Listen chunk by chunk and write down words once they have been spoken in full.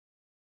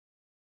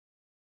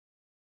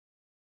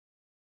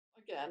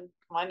Again,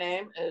 my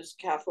name is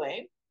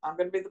Kathleen. I'm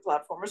going to be the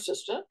platform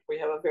assistant. We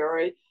have a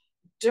very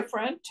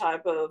different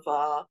type of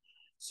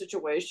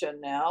situation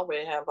now.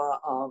 We have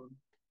a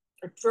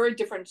very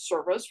different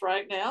service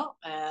right now,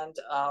 and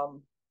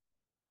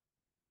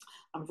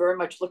I'm very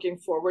much looking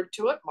forward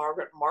to it.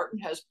 Margaret Martin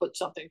has put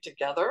something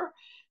together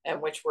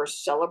in which we're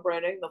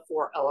celebrating the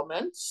four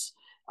elements.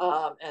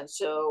 And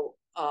so,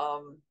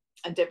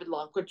 and David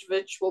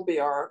Lonkevich will be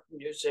our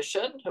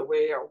musician, who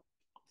we are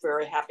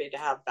very happy to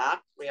have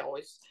back. We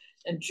always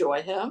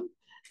enjoy him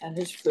and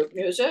his flute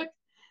music.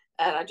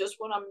 And I just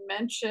want to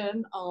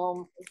mention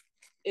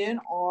in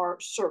our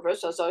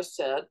service, as I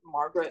said,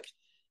 Margaret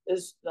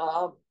is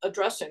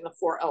addressing the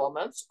four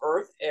elements: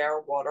 earth,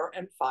 air, water,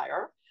 and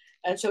fire.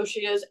 And so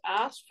she has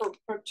asked for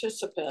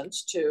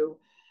participants to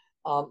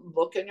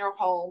look in your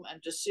home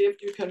and to see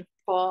if you can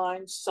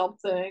find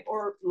something,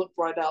 or look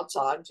right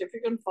outside and see if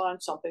you can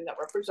find something that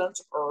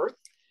represents earth.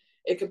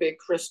 It could be a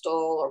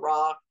crystal, a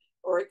rock,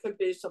 or it could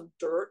be some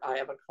dirt. I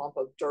have a clump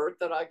of dirt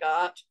that I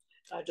got.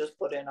 I just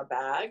put in a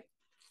bag.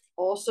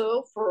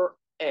 Also for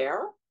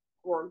air,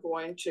 we're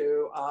going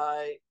to,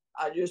 I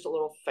used a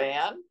little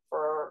fan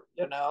for,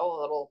 a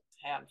little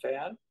hand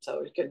fan.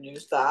 So you can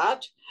use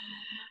that.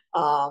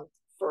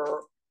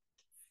 For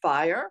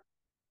fire,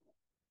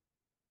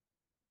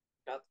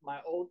 got my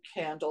old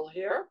candle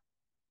here.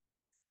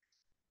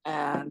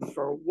 And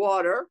for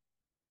water,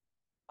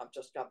 I've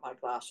just got my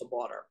glass of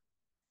water.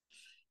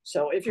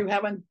 So if you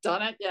haven't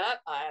done it yet,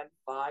 I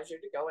advise you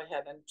to go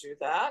ahead and do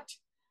that.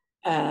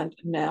 And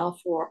now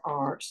for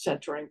our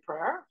centering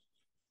prayer.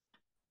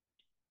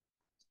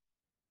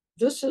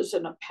 This is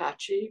an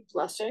Apache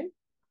blessing.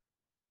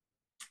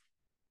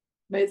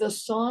 May the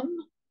sun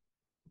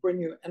bring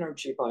you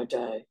energy by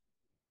day.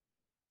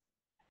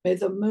 May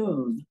the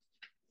moon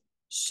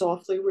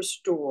softly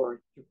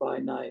restore you by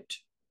night.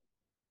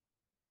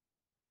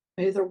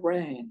 May the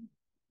rain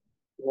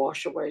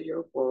wash away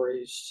your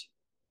worries.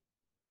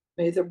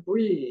 May the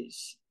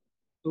breeze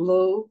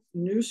blow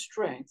new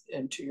strength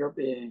into your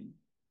being.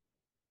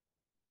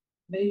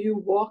 May you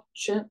walk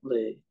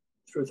gently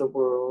through the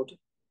world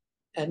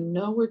and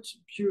know its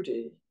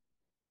beauty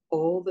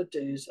all the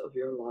days of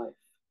your life.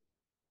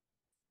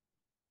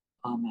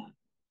 Amen.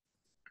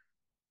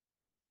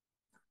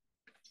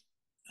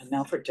 And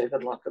now for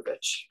David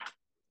Lonkevich.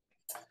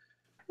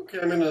 Okay,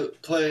 I'm going to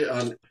play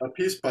on a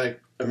piece by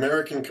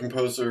American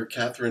composer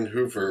Catherine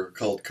Hoover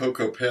called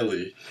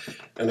Kokopeli,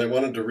 and I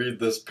wanted to read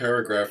this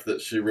paragraph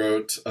that she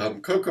wrote.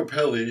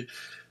 Kokopeli,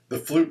 the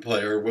flute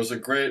player, was a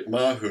great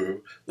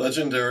Mahu,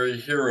 legendary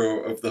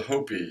hero of the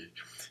Hopi.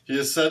 He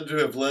is said to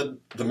have led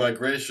the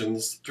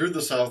migrations through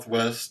the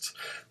Southwest,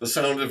 the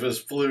sound of his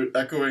flute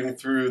echoing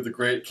through the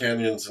great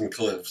canyons and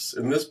cliffs.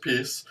 In this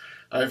piece,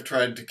 I've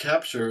tried to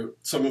capture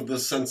some of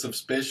this sense of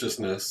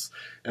spaciousness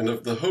and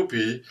of the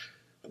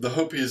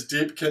Hopi's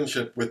deep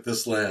kinship with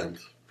this land.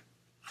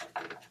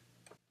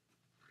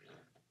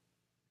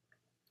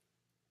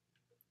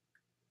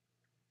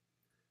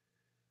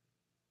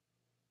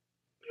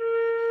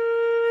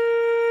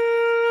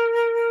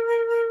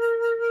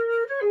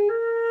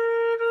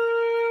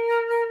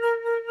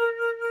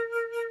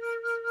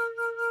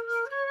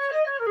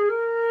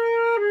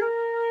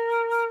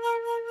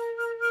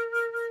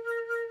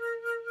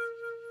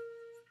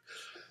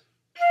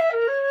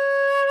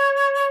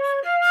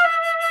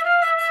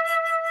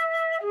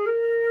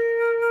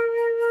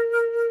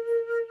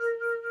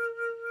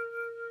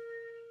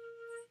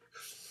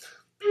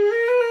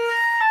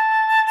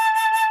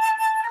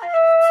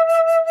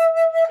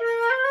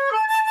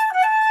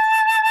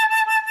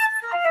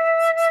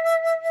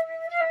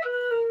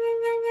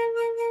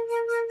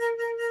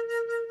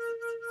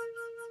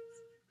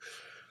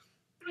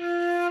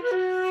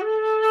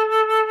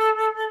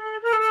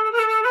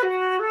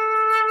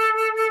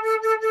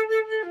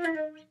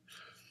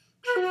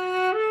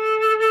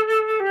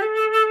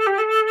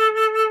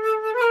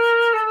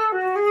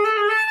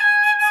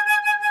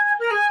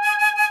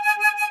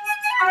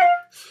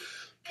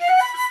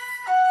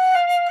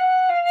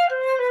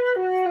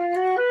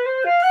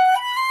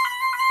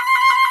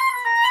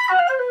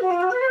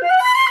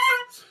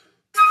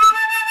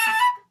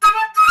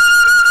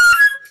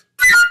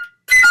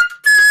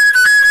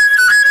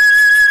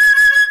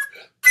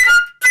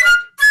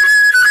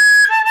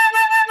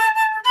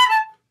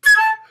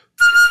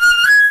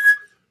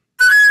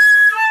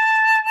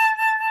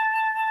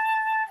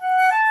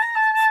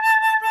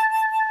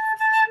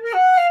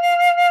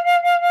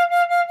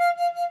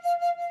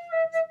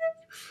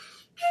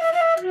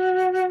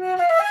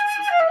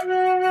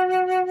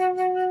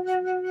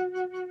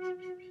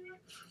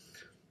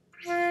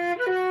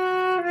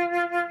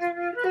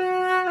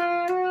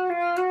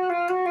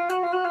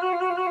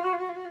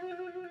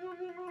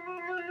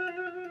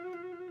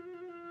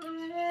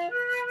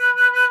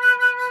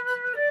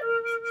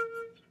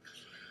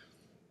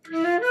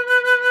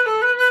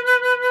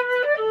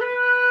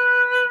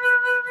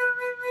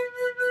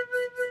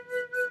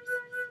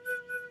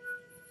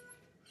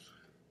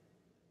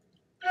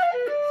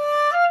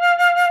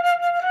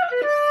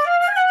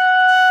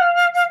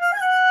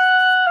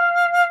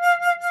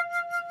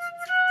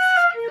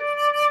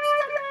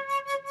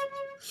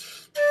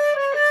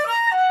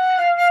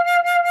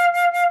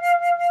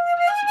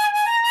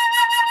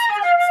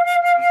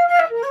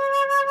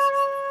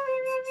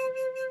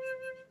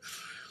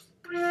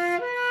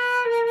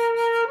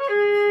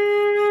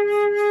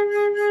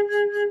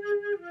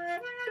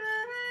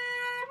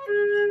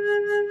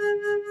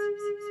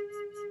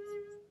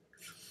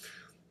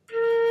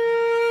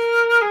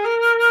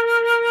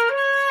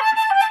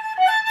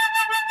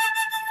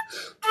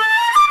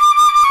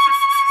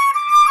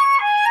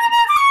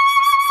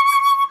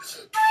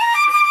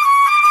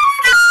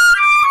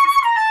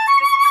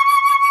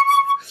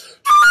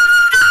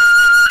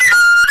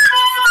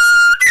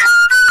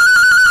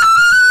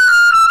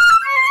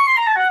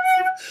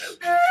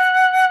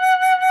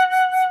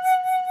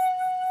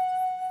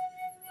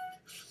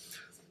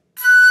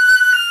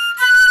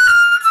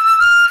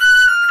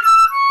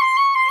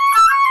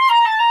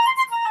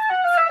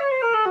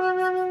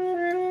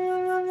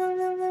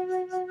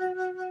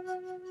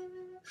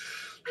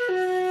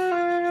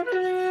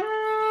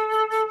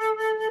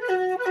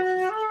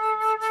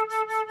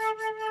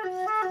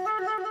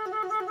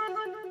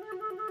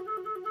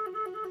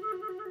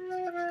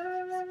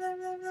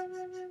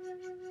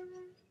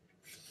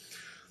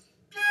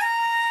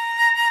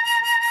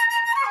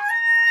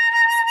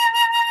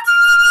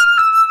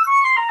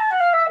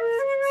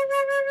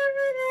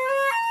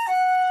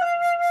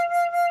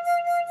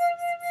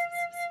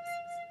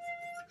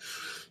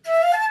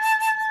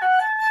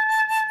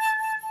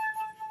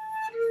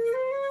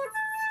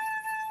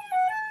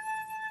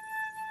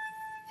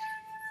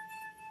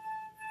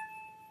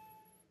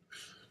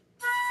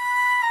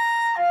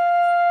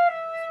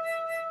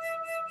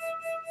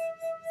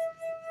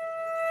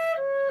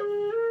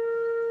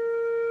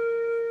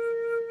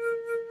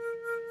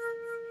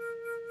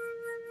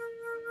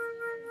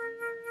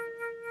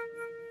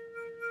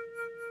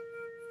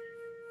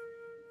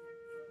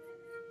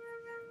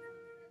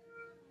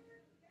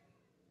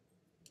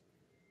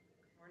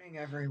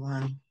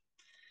 everyone.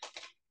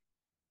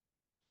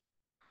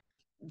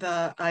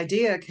 The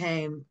idea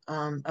came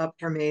up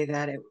for me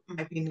that it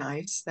might be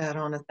nice that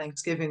on a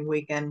Thanksgiving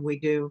weekend we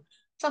do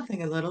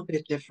something a little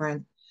bit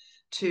different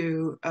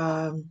to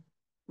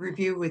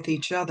review with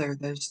each other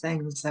those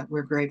things that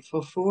we're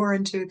grateful for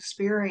and to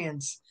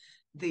experience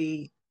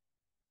the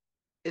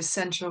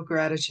essential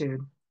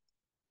gratitude.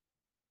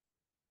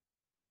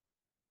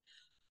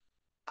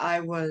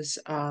 I was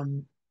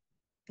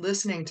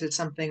listening to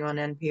something on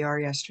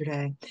NPR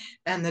yesterday,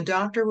 and the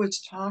doctor was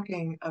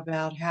talking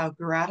about how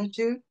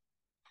gratitude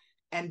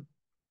and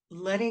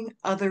letting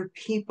other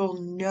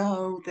people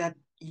know that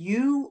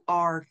you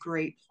are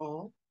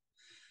grateful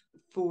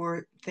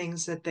for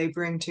things that they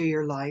bring to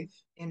your life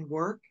in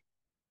work,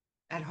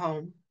 at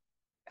home,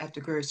 at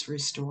the grocery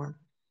store,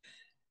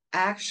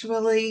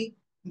 actually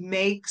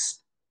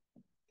makes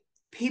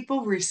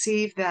people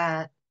receive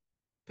that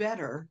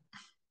better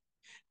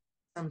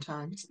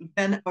sometimes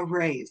than a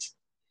raise.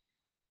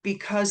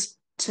 Because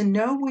to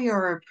know we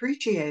are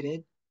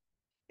appreciated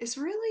is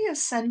really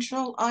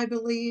essential, I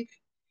believe,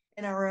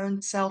 in our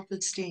own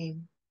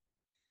self-esteem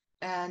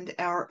and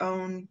our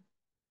own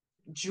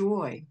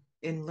joy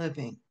in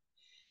living.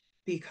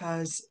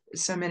 Because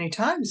so many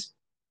times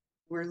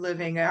we're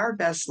living our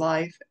best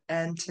life,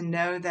 and to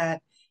know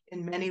that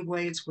in many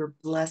ways we're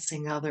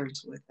blessing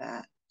others with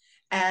that.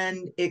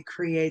 And it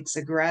creates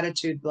a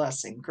gratitude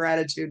blessing,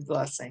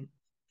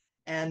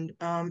 and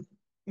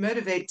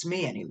motivates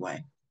me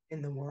anyway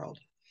in the world.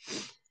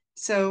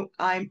 So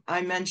I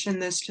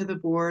mentioned this to the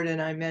board,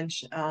 and I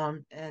mentioned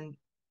and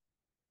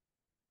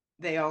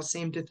they all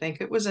seemed to think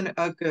it was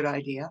a good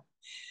idea.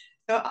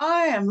 So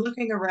I am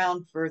looking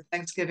around for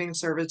Thanksgiving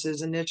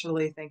services,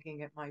 initially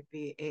thinking it might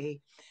be a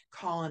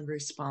call and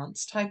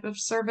response type of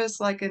service,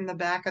 like in the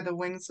back of the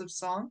Wings of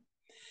Song.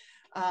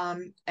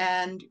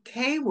 And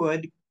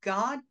Kaywood,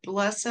 God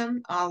bless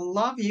him, I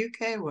love you,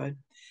 Kaywood,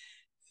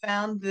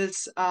 found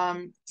this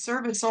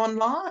service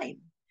online,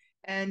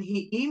 and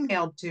he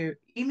emailed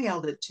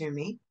it to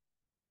me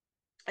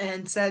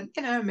and said,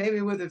 maybe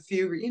with a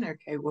few,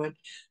 Kaywood,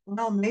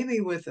 well,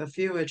 maybe with a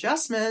few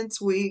adjustments,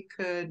 we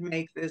could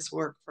make this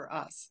work for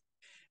us.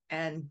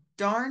 And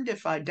darned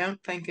if I don't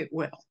think it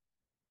will.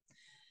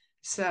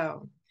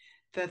 So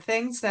the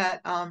things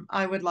that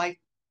I would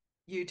like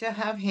you to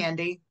have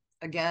handy,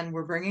 again,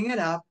 we're bringing it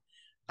up,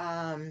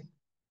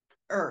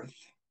 earth,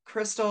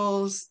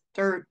 crystals,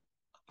 dirt,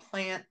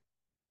 plant,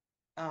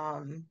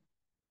 a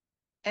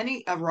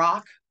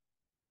rock,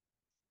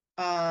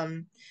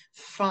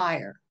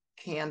 fire,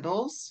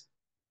 candles,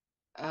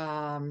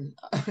 a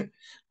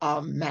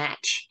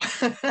match,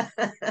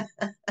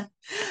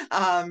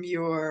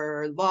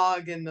 your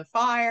log in the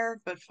fire,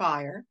 but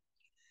fire.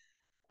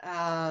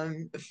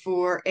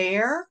 For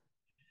air,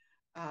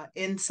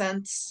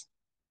 incense,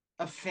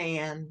 a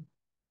fan,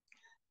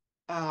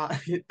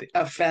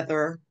 a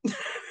feather.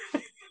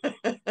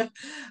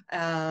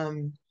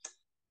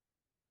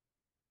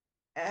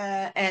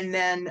 And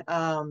then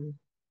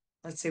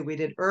let's see, we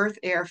did earth,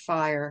 air,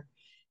 fire,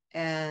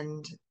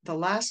 and the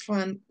last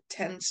one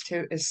tends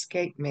to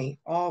escape me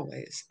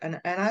always, and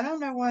I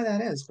don't know why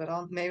that is, but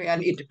maybe I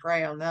need to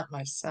pray on that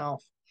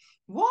myself.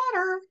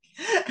 Water.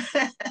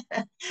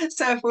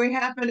 So if we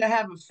happen to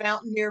have a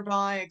fountain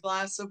nearby, a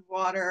glass of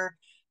water,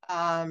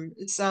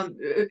 some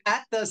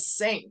at the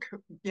sink,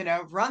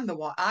 run the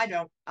water.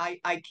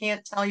 I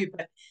can't tell you,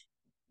 but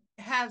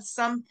have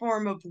some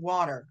form of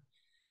water.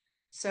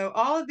 So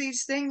all of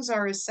these things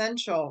are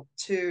essential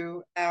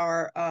to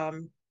our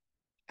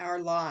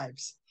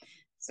lives.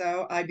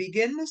 So I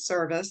begin the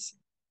service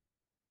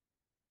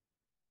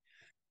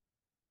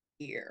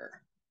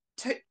here.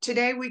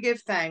 Today we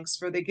give thanks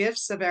for the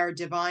gifts of our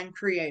divine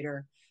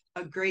creator,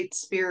 a great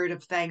spirit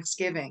of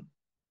thanksgiving.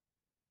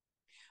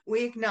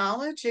 We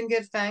acknowledge and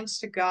give thanks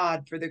to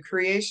God for the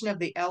creation of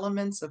the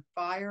elements of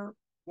fire,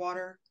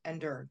 water,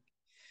 and earth,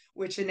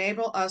 which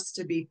enable us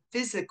to be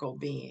physical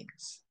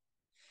beings,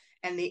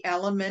 and the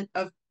element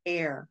of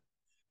air,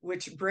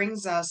 which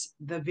brings us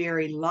the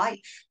very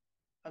life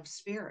of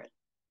spirit.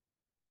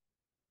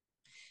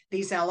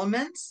 These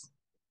elements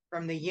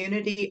form the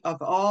unity of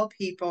all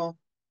people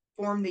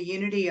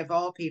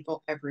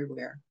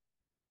everywhere.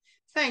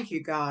 Thank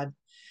you, God,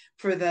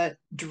 for the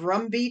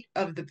drumbeat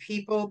of the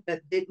people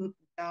that didn't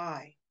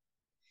die.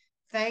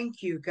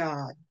 Thank you,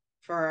 God,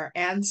 for our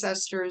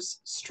ancestors'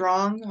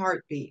 strong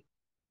heartbeat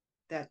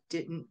that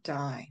didn't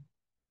die.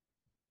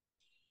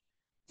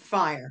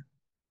 Fire.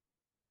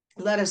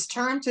 Let us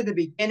turn to the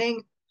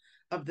beginning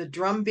of the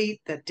drumbeat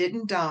that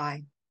didn't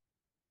die.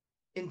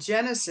 In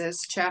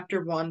Genesis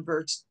chapter 1,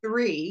 verse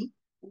 3,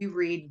 we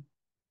read,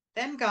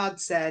 "Then God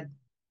said,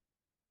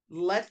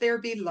 'Let there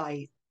be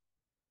light,'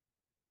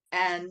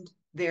 and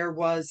there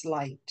was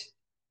light."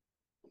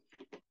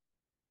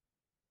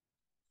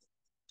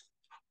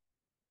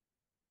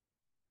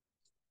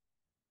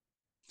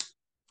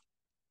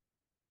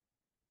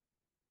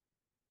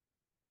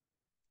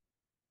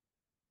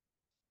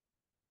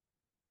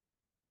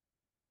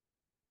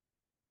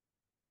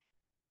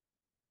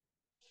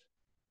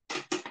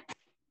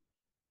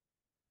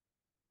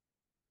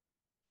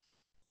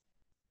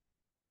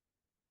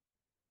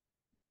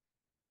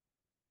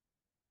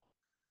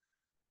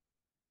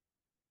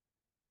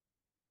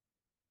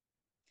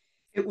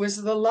 It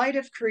was the light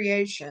of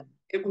creation.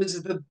 It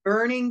was the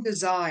burning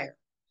desire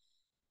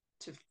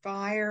to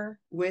fire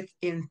with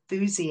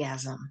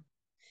enthusiasm,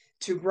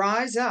 to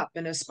rise up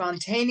in a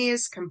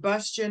spontaneous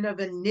combustion of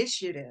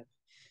initiative,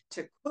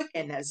 to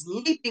quicken as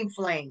leaping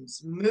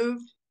flames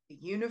moved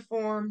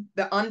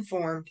the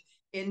unformed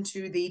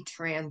into the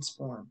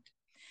transformed.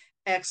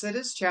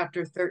 Exodus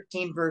chapter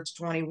 13, verse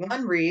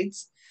 21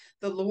 reads,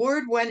 "The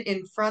Lord went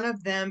in front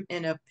of them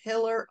in a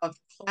pillar of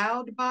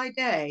cloud by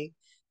day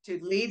to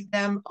lead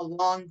them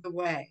along the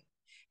way,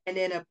 and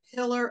in a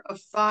pillar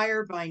of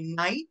fire by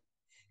night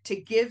to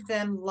give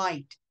them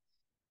light,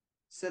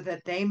 so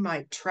that they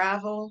might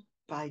travel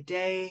by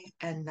day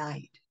and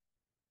night."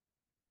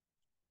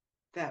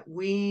 That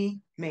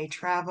we may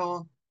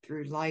travel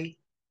through light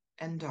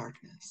and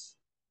darkness.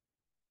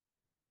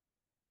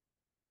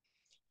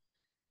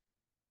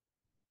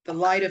 The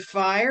light of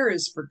fire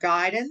is for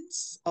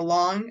guidance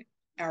along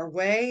our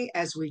way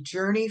as we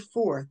journey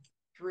forth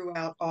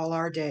throughout all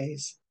our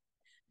days.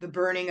 The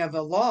burning of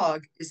a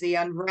log is the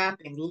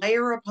unwrapping,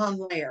 layer upon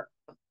layer,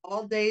 of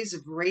all days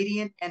of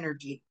radiant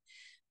energy.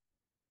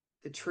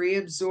 The tree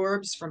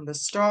absorbs from the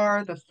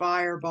star the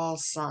fireball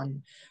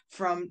sun,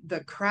 from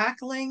the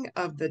crackling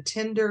of the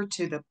tinder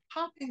to the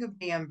popping of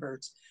the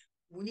embers.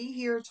 We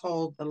hear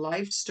told the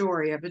life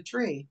story of a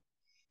tree.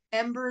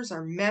 Embers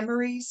are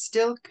memories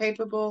still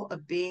capable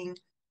of being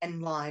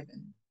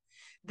enlivened.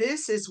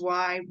 This is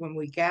why when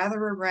we gather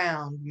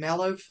around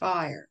mellow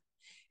fire,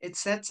 it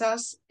sets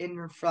us in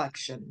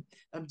reflection,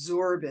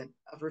 absorbent,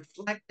 a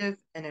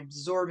reflective and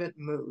absorbent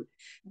mood.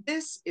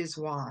 This is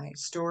why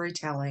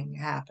storytelling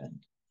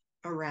happened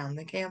around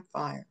the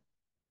campfire.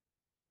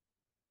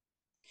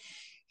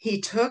 He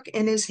took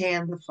in his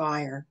hand the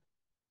fire,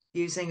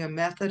 using a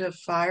method of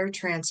fire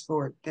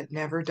transport that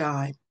never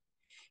died.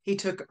 He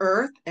took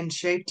earth and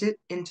shaped it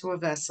into a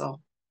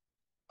vessel,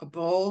 a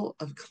bowl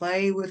of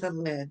clay with a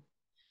lid,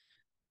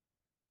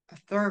 a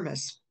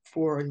thermos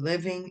for a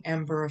living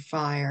ember of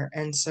fire.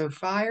 And so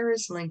fire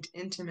is linked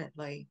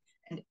intimately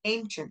and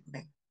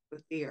anciently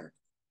with the earth.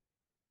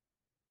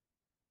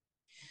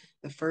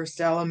 The first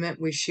element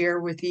we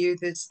share with you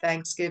this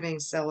Thanksgiving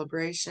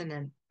celebration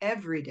and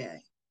every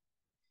day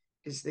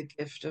is the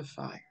gift of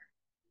fire.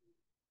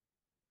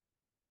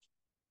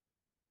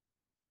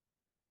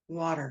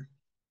 Water.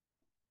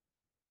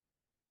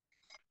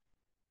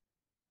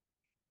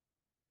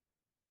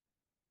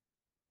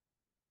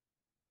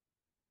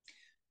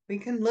 We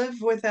can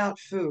live without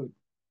food,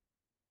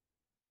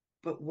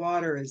 but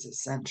water is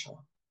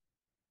essential.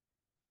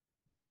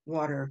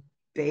 Water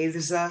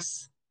bathes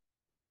us,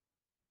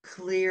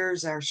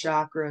 clears our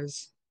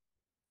chakras,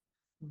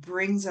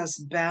 brings us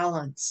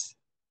balance,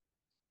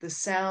 the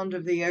sound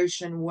of the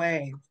ocean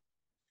wave,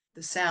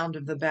 the sound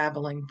of the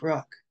babbling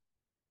brook.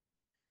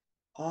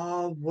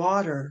 All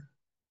water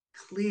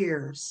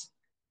clears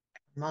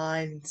our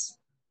minds,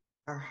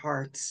 our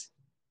hearts,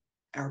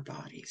 our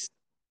bodies.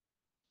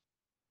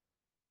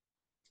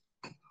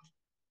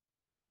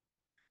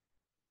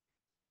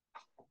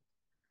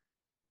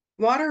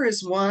 Water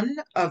is one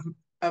of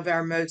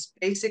our most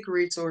basic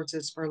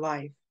resources for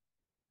life.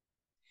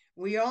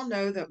 We all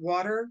know that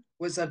water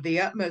was of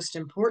the utmost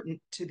importance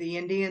to the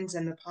Indians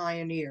and the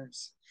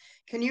pioneers.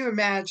 Can you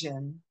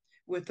imagine,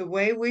 with the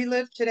way we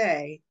live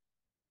today,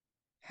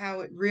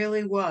 how it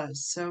really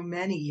was so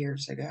many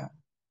years ago?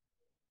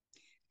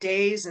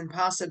 Days and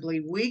possibly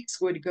weeks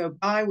would go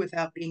by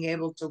without being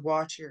able to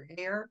wash your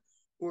hair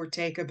or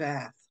take a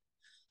bath.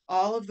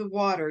 All of the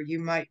water you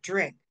might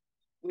drink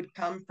would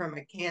come from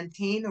a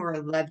canteen or a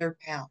leather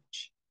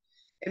pouch.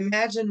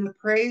 Imagine the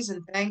praise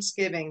and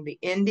thanksgiving the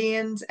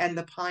Indians and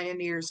the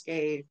pioneers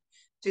gave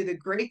to the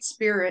Great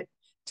Spirit,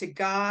 to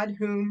God,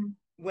 whom,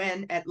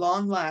 when at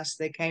long last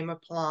they came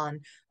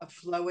upon a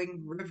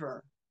flowing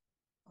river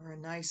or a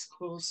nice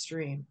cool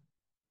stream.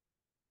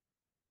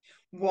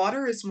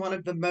 Water is one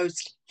of the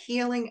most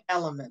healing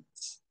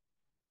elements,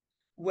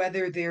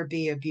 whether there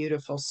be a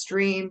beautiful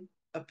stream,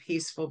 a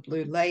peaceful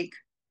blue lake,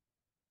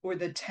 or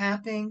the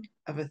tapping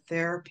of a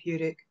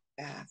therapeutic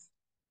bath.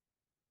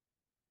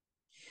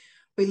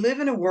 We live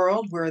in a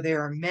world where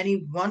there are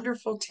many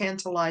wonderful,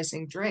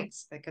 tantalizing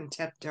drinks that can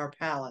tempt our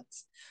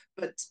palates.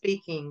 But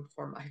speaking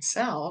for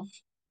myself,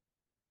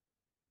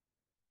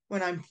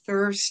 when I'm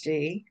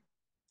thirsty,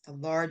 a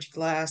large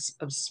glass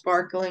of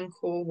sparkling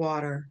cool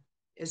water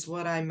is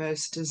what I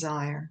most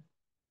desire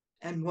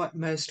and what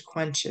most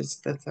quenches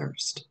the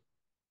thirst.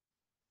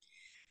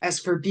 As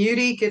for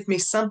beauty, give me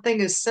something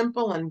as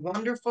simple and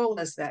wonderful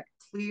as that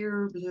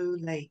clear blue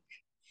lake.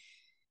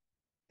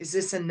 Is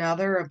this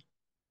another of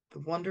the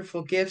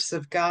wonderful gifts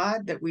of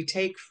God that we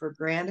take for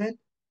granted?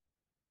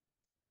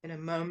 In a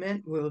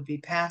moment, we'll be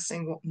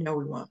passing, no,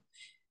 we won't.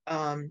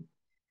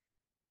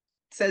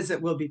 Says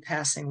that we'll be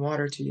passing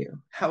water to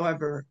you.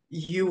 However,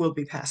 you will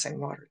be passing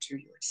water to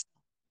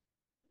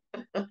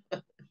yourself.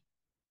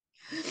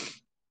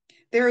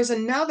 There is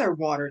another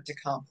water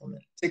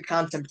to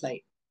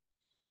contemplate.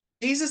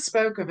 Jesus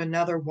spoke of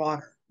another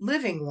water,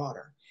 living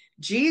water.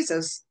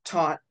 Jesus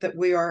taught that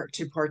we are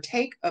to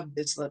partake of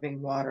this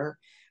living water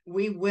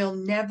We will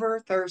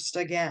never thirst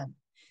again.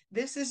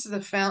 This is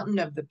the fountain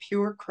of the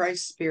pure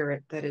Christ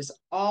Spirit that is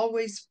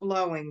always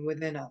flowing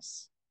within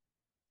us.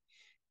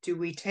 Do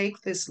we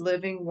take this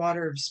living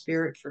water of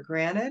Spirit for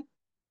granted?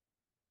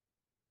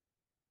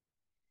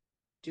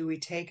 Do we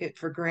take it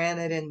for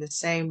granted in the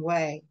same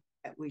way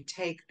that we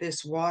take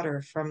this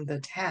water from the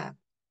tap?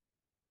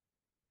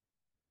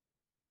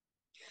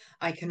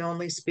 I can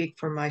only speak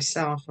for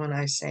myself when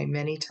I say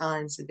many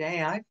times a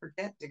day, I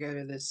forget to go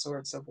to this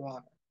source of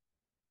water.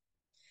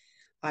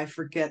 I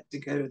forget to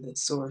go to the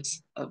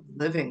source of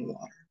living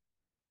water.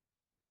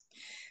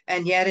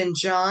 And yet in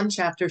John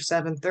chapter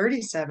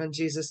 7:37,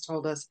 Jesus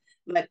told us,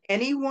 let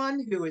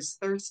anyone who is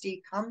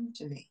thirsty come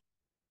to me,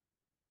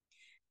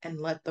 and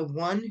let the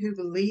one who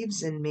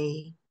believes in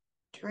me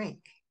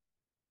drink.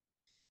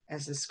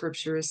 As the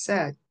scripture has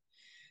said,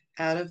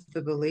 out of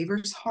the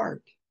believer's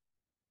heart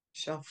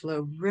shall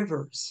flow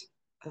rivers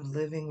of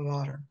living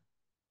water.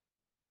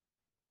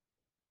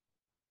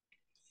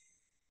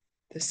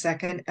 The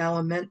second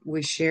element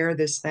we share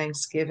this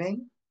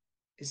Thanksgiving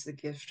is the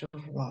gift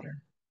of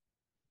water.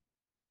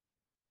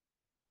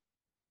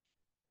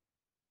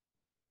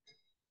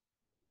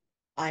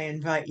 I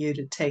invite you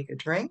to take a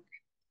drink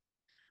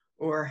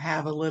or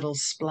have a little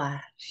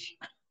splash.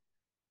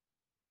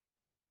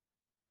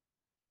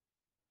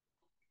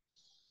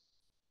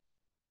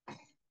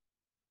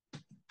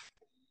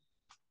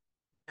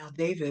 Now,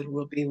 David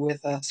will be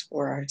with us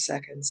for our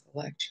second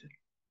selection.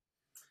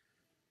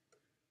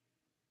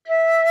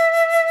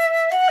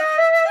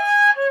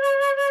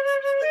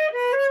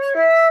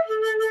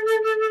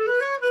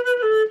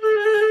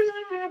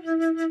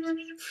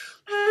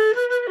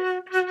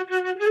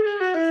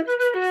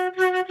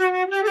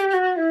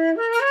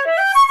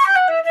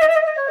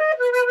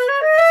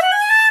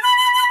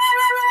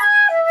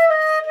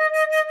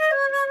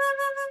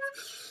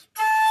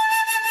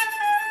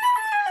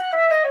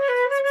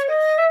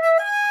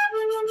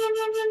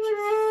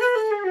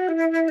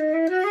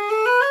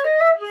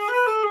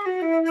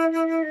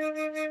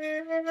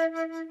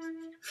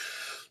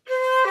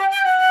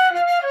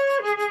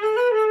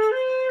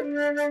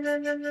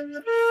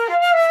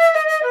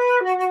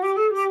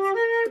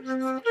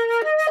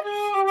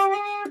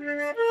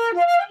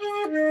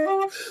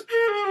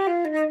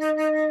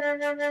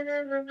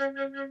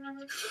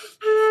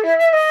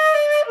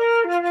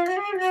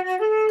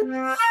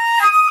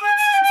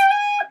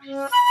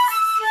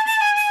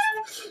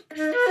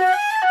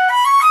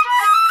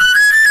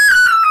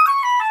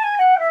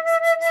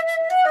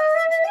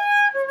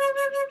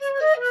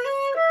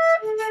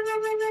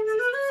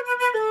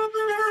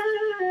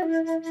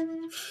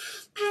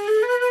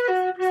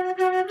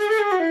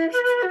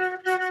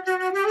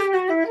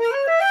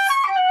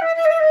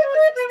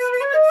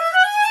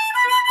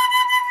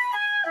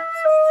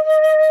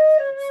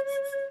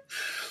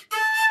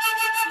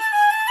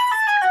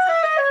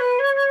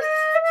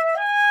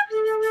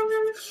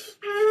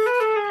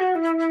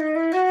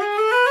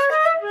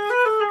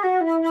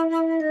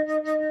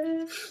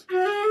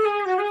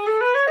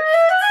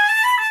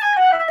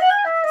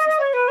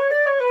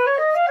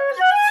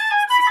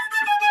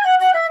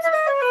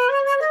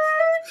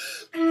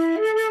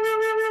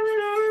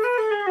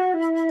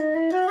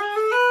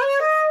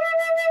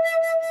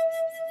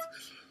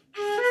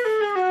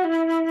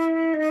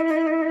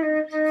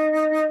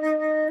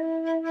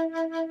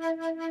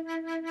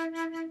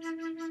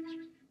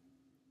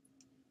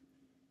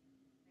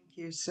 Thank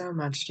you so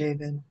much,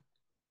 David.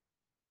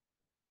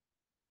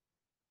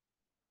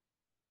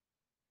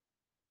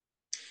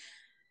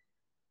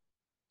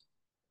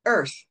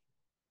 Earth.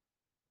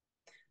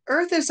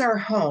 Earth is our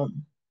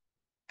home,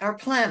 our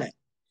planet.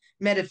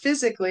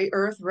 Metaphysically,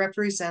 Earth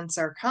represents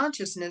our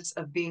consciousness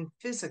of being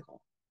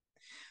physical.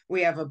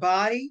 We have a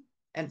body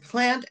and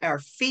plant our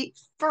feet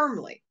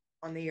firmly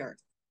on the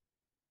earth.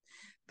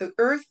 The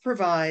earth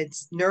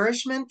provides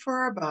nourishment for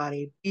our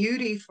body,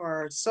 beauty for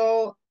our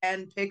soul,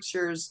 and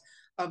pictures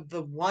of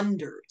the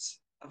wonders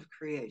of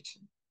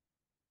creation.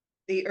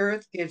 The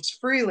earth gives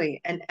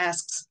freely and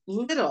asks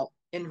little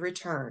in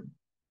return.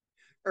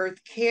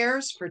 Earth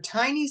cares for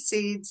tiny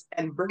seeds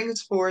and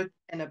brings forth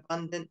an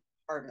abundant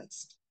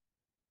harvest.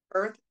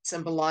 Earth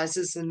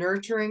symbolizes the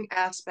nurturing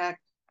aspect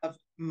of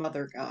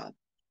Mother God.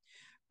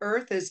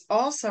 Earth is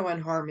also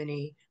in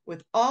harmony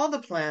with all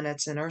the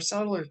planets in our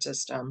solar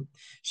system,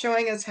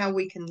 showing us how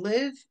we can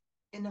live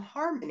in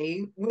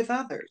harmony with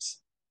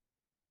others.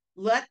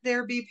 Let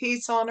there be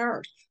peace on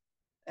earth,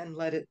 and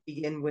let it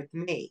begin with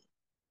me.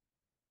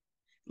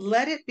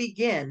 Let it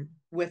begin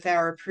with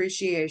our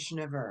appreciation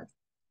of earth.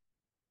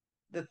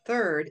 The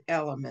third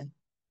element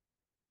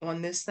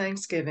on this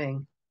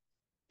Thanksgiving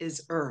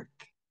is earth.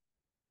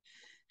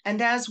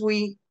 And as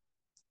we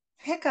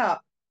pick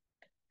up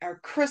our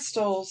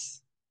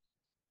crystals,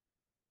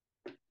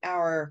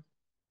 our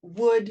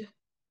wood,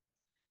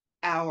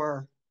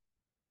 our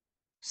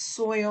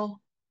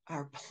soil,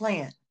 our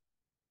plant,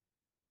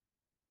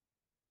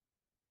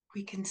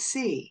 we can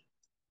see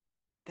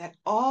that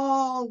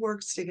all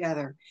works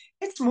together.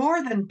 It's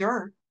more than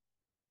dirt.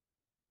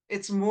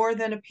 It's more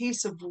than a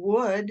piece of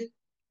wood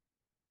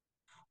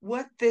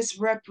What this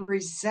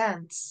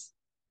represents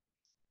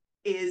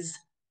is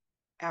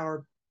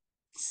our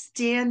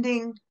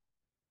standing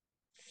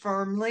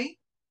firmly,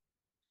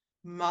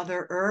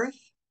 Mother Earth,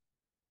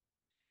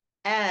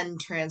 and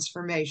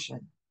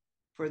transformation.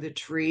 For the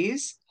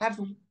trees have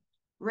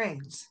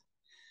rings.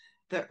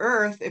 The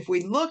earth, if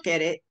we look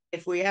at it,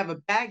 if we have a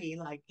baggie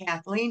like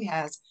Kathleen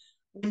has,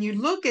 when you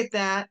look at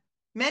that,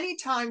 many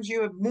times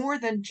you have more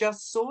than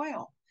just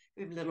soil.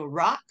 You have little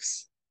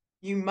rocks.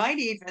 You might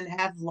even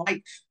have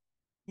life.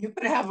 You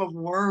could have a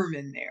worm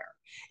in there.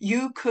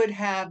 You could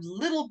have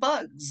little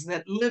bugs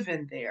that live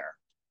in there.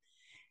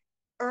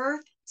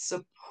 Earth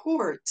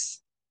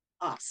supports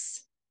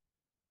us,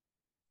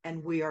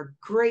 and we are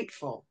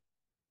grateful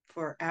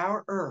for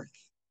our earth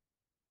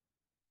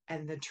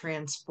and the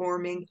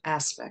transforming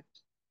aspect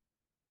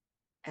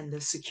and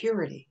the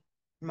security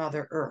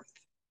Mother Earth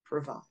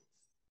provides.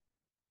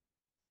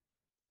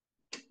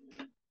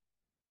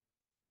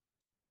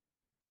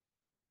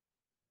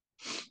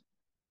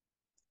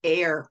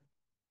 Air.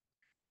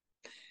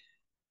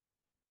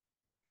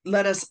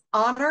 Let us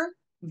honor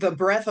the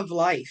breath of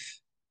life.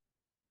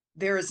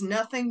 There is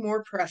nothing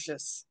more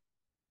precious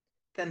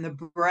than the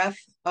breath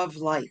of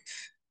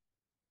life.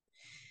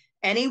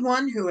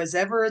 Anyone who has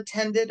ever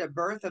attended a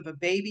birth of a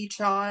baby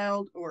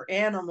child or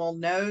animal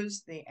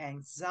knows the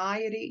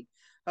anxiety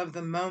of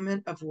the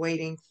moment of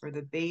waiting for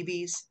the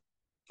baby's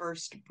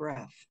first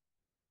breath.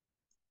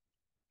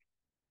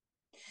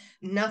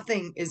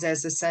 Nothing is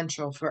as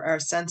essential for our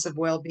sense of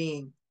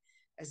well-being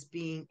as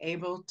being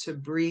able to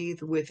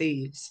breathe with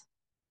ease.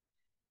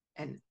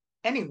 And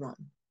anyone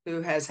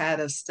who has had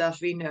a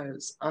stuffy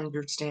nose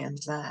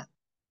understands that.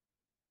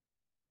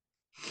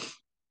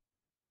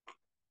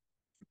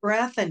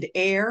 Breath and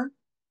air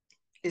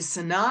is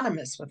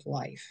synonymous with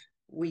life.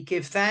 We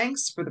give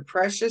thanks for the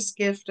precious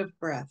gift of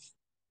breath.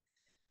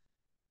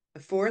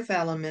 The fourth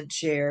element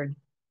shared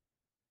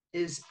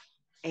is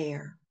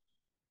air.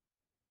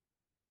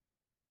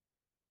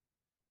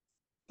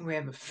 We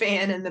have a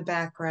fan in the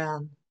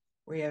background.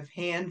 We have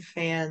hand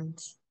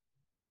fans.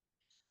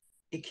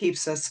 It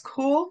keeps us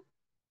cool.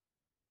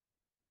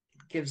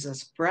 It gives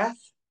us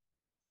breath,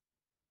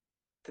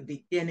 the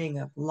beginning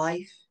of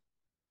life.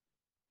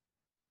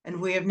 And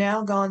we have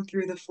now gone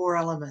through the four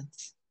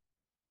elements: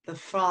 the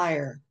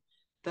fire,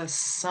 the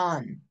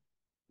sun,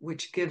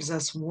 which gives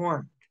us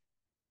warmth,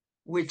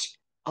 which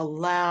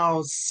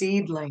allows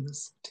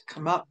seedlings to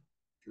come up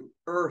through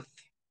earth,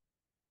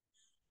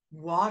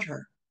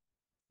 water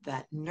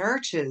that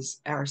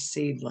nurtures our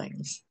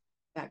seedlings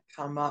that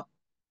come up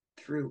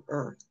through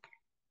earth,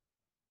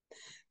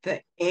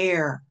 the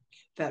air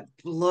that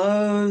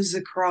blows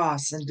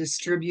across and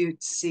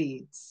distributes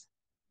seeds.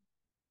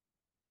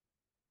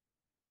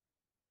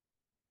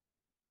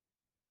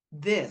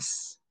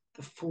 This,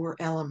 the four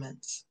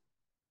elements,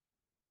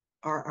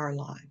 are our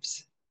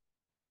lives.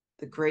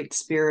 The Great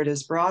Spirit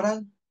is brought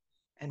us,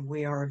 and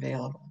we are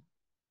available.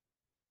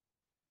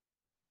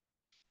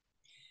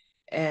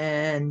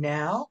 And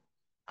now,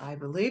 I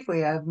believe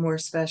we have more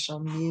special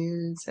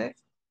music.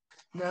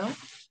 No?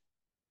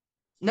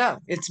 No,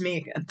 it's me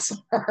again.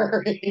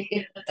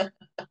 Sorry.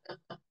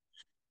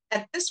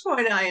 At this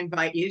point, I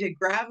invite you to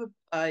grab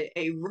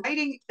a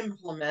writing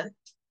implement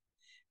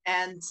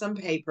and some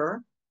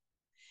paper,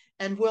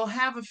 and we'll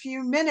have a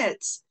few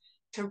minutes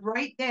to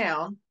write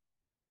down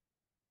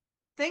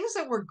things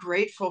that we're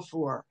grateful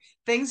for,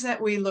 things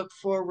that we look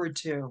forward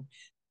to,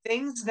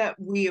 things that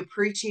we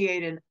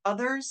appreciate in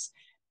others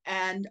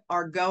and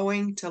are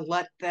going to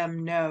let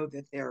them know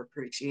that they're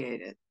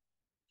appreciated.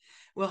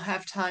 We'll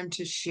have time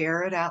to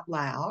share it out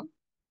loud,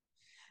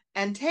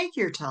 and take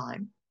your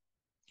time.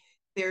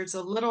 There's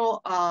a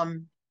little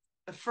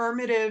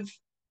affirmative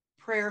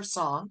prayer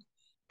song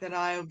that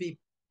I'll be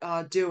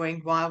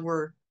doing while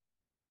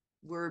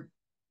we're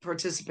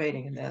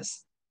participating in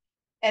this.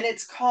 And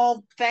it's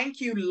called Thank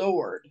You,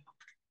 Lord.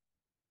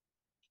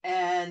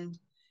 And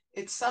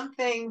it's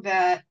something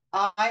that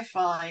I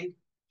find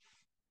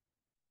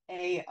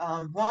a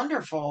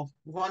wonderful,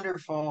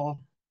 wonderful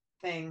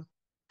thing.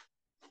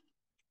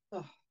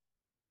 Oh,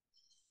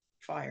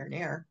 fire and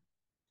air.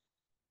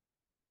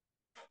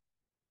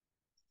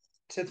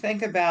 To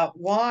think about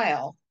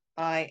while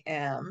I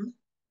am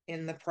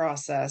in the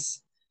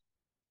process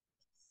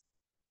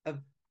of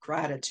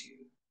gratitude.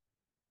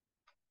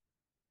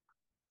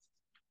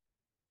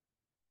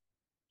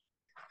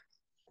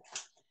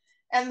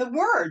 And the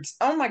words,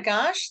 oh my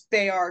gosh,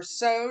 they are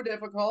so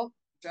difficult.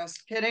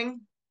 Just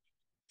kidding.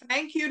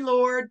 Thank you,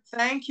 Lord.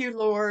 Thank you,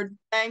 Lord.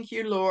 Thank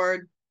you,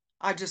 Lord.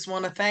 I just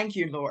want to thank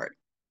you, Lord.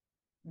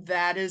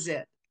 That is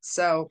it.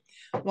 So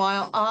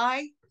while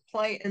I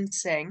play and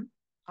sing,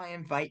 I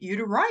invite you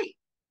to write.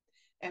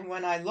 And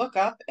when I look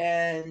up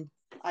and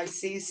I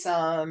see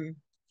some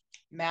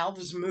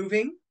mouths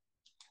moving,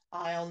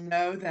 I'll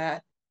know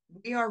that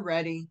we are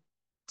ready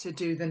to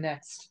do the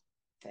next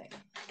thing.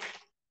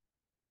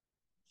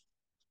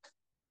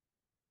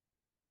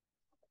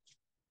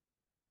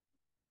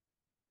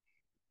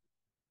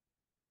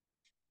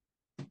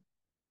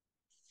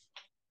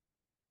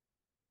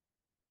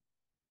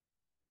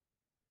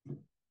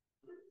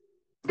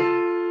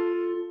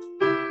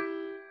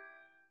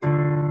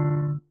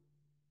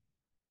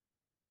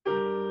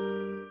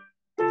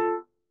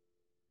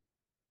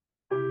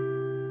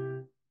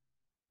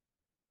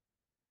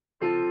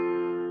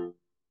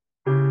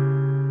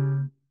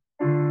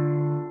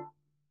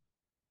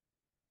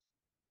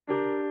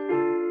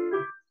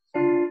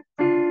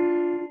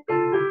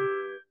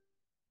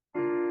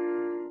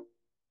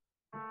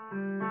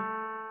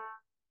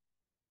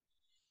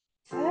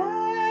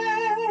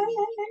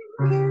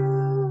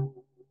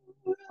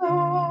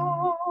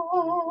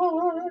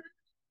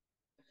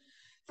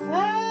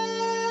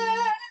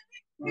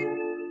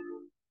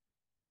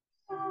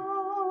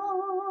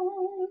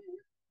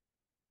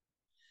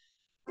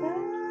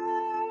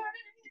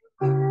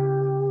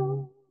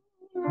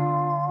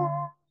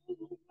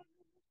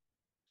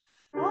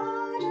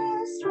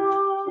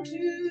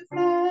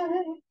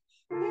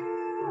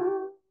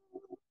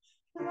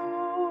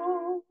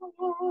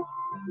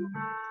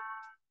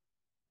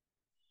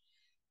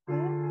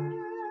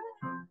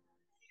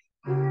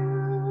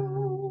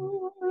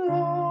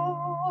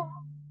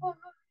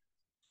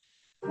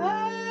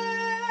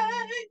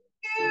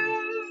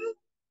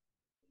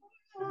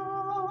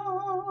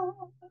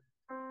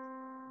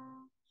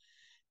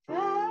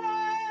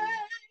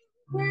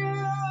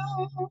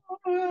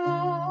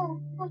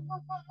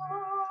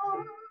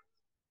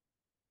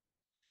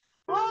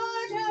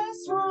 I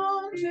just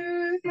want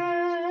to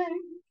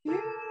thank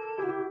you,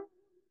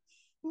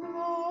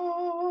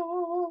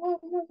 Lord.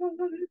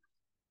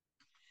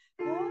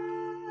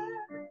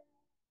 Thank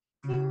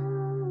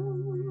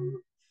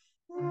you,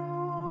 Lord.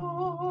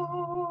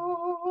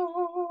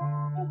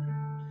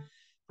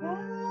 Thank you,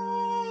 Lord.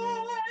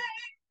 Thank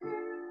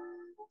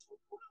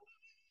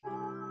you,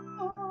 Lord.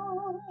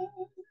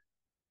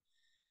 I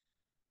just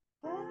want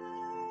to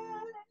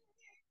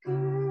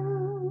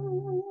thank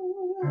you.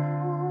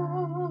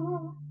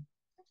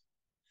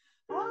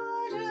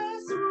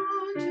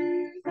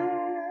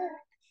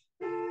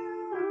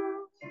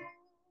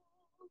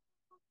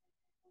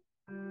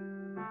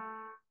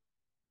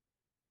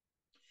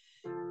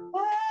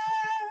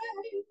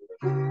 Thank you,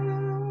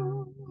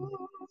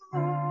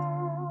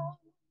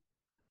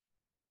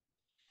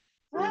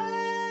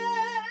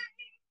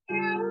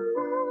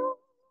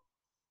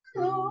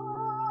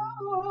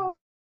 Lord.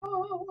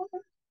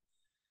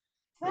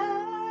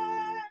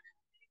 Thank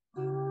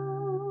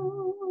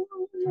you,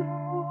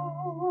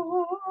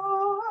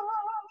 Lord.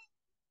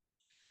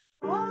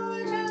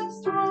 I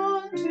just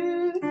want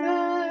to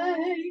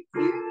thank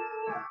you,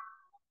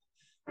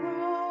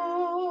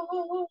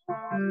 Lord.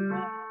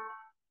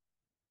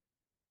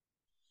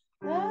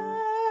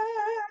 Thank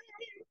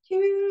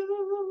you,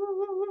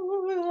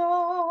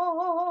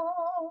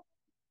 Lord.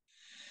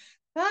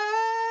 Thank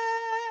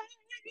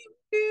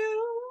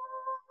you,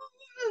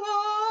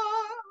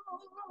 Lord.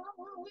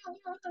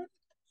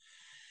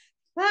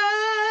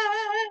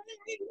 Thank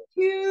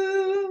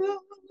you,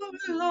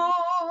 Lord.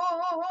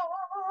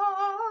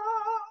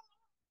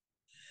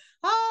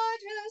 I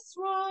just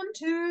want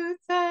to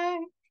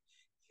thank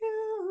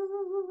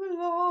you,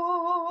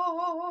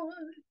 Lord.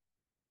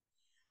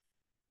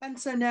 And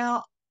so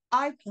now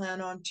I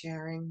plan on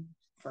sharing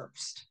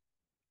first,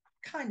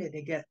 kind of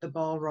to get the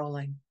ball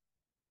rolling.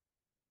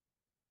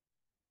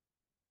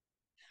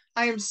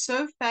 I am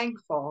so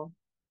thankful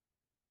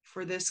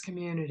for this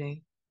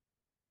community.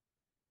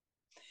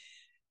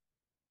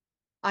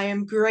 I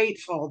am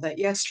grateful that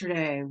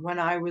yesterday, when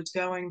I was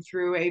going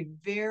through a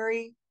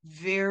very,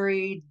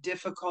 very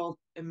difficult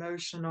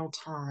emotional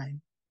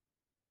time,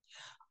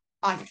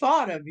 I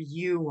thought of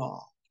you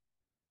all.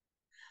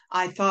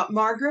 I thought,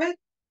 Margaret,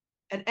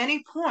 at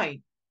any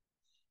point,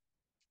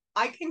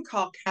 I can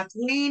call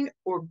Kathleen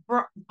or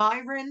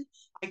Byron.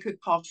 I could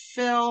call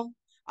Phil.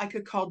 I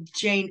could call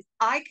Jane.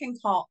 I can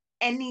call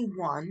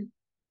anyone.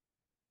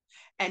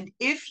 And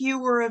if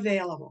you were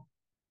available,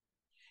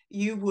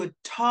 you would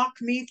talk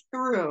me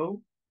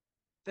through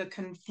the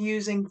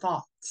confusing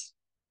thoughts.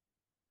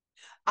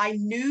 I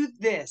knew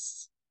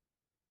this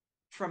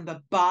from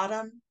the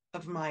bottom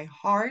of my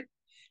heart,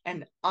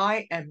 and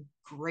I am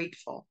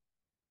grateful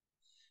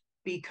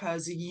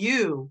because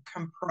you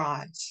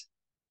comprise,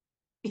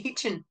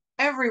 each and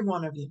every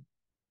one of you,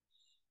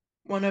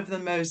 one of the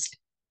most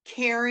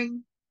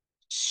caring,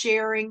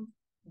 sharing,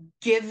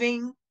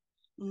 giving,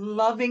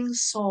 loving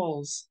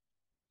souls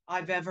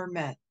I've ever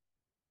met.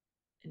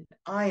 And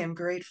I am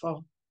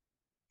grateful.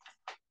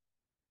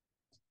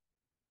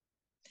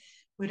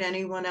 Would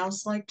anyone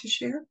else like to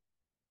share?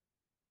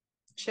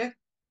 Chick?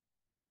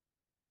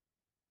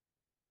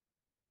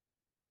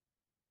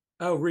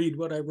 I'll read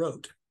what I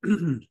wrote.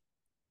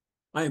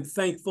 I am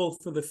thankful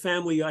for the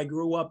family I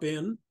grew up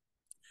in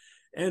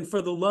and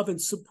for the love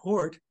and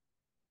support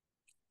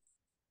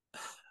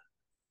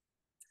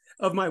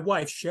of my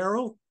wife,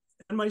 Cheryl,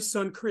 and my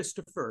son,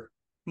 Christopher,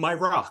 my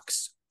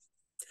rocks.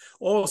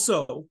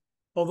 Also,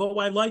 although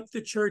I like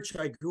the church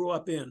I grew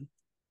up in,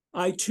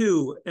 I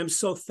too am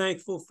so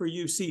thankful for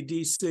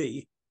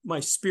UCDC, my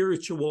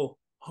spiritual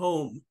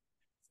home.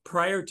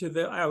 Prior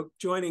to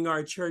joining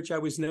our church, I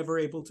was never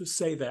able to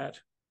say that.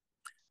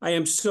 I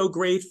am so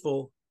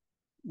grateful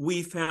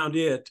we found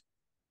it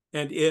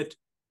and it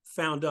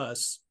found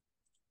us.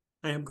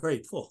 I am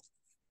grateful.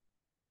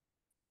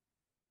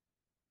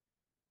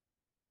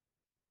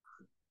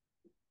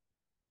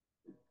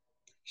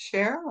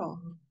 Cheryl.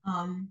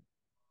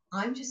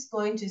 I'm just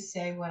going to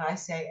say what I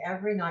say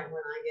every night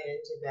when I get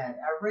into bed.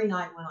 Every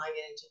night when I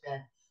get into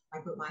bed, I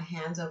put my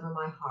hands over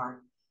my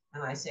heart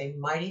and I say,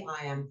 Mighty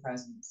I Am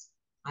Presence.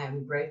 I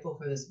am grateful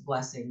for this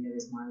blessing that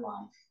is my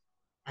life.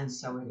 And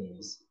so it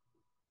is.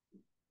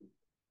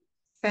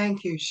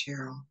 Thank you,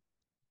 Cheryl.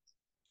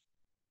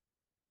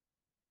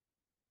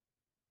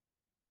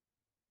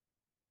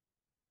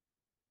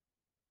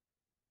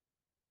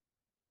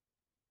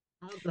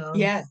 Although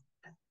Yeah.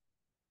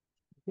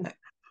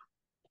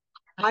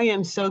 I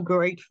am so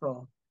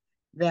grateful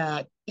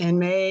that in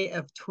May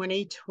of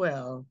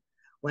 2012,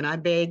 when I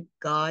begged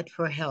God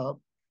for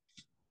help,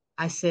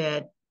 I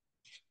said,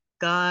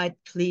 God,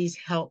 please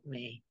help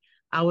me.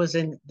 I was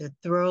in the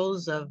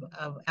throes of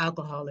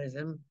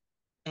alcoholism,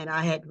 and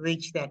I had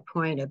reached that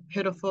point of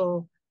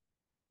pitiful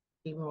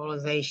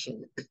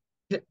demoralization,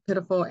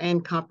 pitiful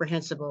and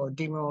comprehensible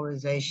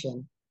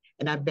demoralization.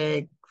 And I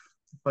begged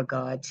for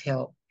God's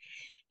help.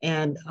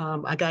 And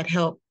I got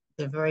help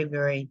the very,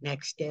 very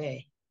next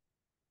day.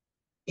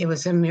 It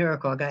was a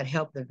miracle. I got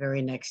help the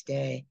very next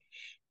day.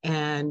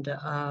 And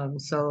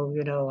so,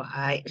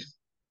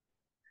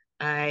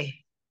 I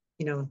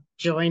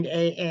joined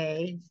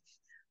AA,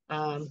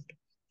 I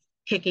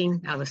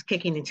was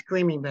kicking and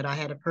screaming, but I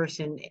had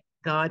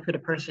God put a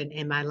person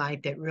in my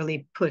life that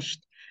really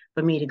pushed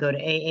for me to go to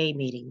AA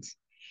meetings.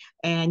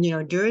 And,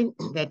 during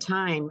that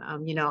time,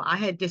 I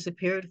had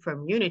disappeared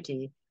from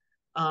Unity,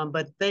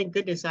 but thank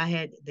goodness I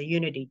had the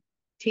Unity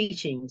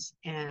teachings,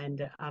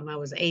 and I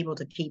was able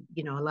to keep,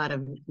 a lot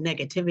of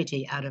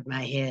negativity out of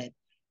my head.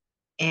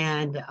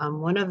 And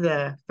one of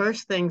the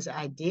first things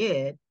I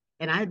did,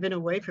 and I had been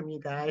away from you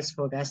guys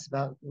for that's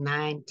about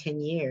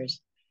 9-10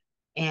 years,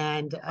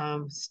 and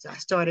I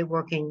started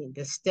working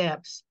the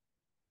steps.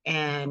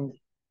 And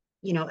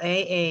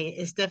AA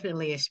is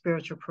definitely a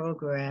spiritual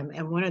program.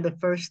 And one of the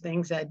first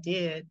things I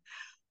did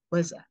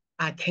was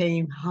I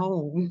came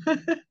home.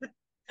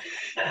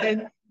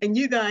 and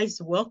you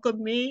guys welcomed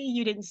me.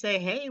 You didn't say,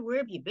 "Hey, where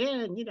have you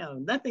been?"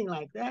 Nothing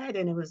like that.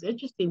 And it was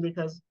interesting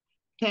because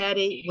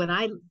when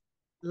I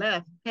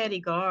left, Patty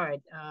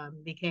Guard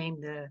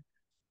became the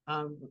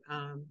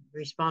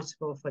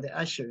responsible for the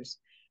ushers.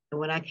 And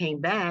when I came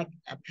back,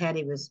 I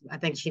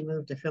think she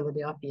moved to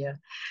Philadelphia,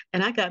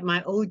 and I got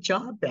my old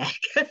job back.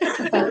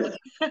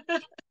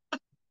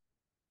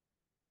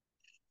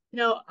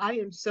 I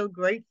am so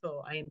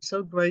grateful. I am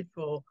so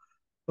grateful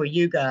for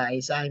you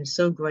guys. I'm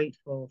so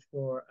grateful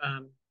for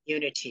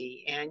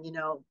Unity. And,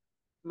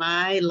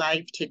 my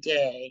life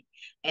today,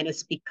 and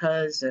it's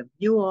because of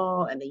you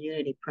all and the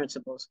Unity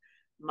principles,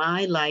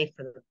 my life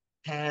for the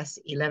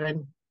past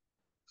 11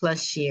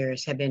 plus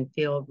years have been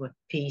filled with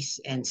peace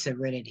and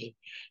serenity.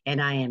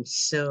 And I am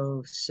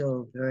so,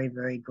 so very,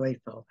 very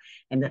grateful.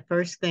 And the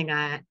first thing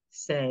I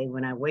say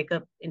when I wake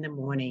up in the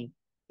morning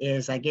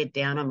is I get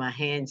down on my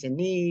hands and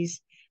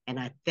knees and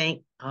I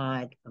thank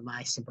God for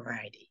my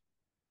sobriety.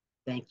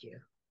 Thank you.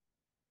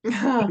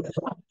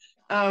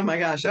 Oh my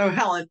gosh. Oh,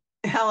 Helen,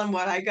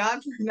 what I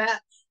got from that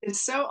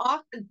is so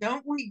often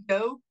don't we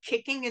go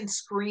kicking and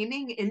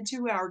screaming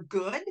into our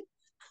good?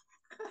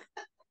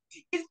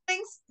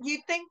 You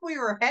think we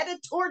were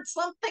headed towards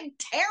something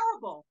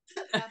terrible,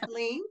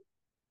 Kathleen?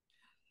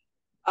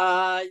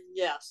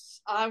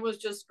 Yes, I was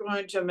just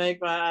going to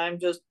I'm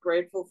just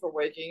grateful for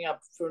waking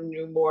up for a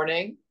new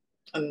morning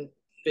and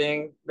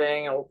being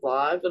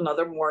alive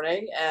another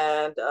morning,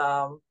 and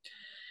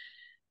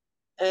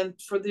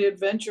for the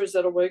adventures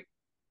that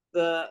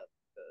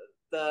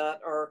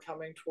are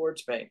coming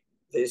towards me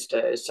these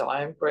days. So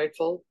I am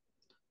grateful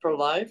for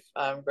life.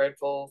 I'm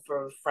grateful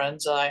for the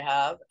friends I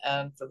have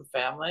and for the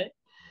family.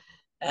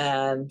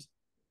 And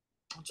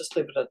I'll just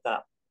leave it at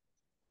that.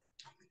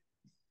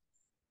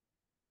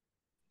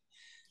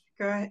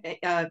 Go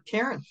ahead,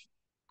 Karen.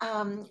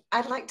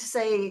 I'd like to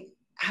say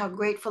how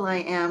grateful I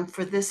am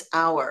for this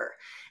hour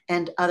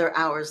and other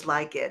hours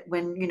like it.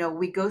 When,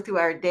 we go through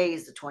our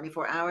days, the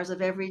 24 hours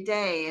of every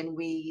day, and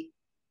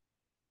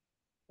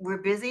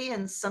we're busy,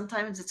 and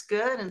sometimes it's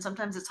good and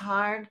sometimes it's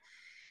hard,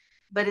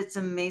 but it's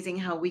amazing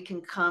how we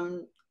can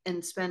come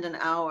and spend an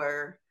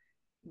hour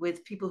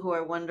with people who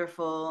are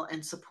wonderful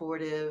and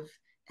supportive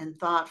and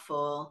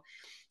thoughtful.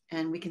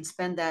 And we can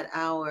spend that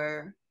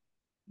hour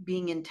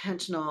being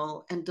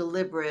intentional and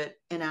deliberate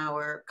in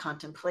our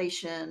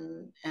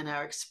contemplation and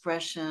our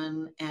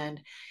expression, and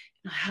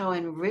how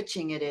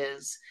enriching it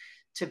is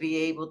to be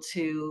able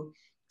to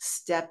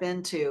step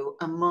into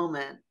a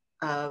moment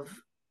of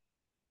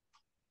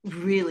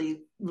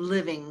really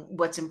living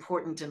what's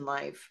important in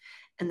life.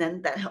 And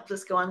then that helps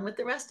us go on with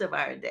the rest of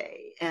our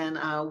day. And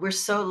we're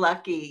so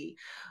lucky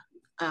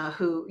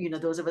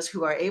those of us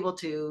who are able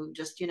to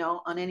just,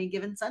 on any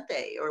given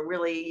Sunday, or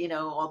really,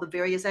 all the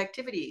various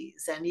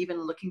activities, and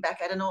even looking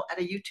back at a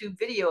YouTube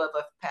video of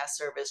a past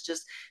service,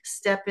 just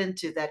step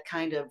into that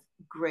kind of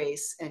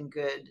grace and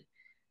good.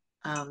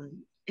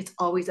 It's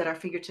always at our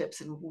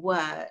fingertips, and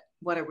what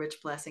a rich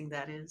blessing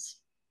that is.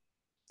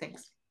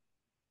 Thanks.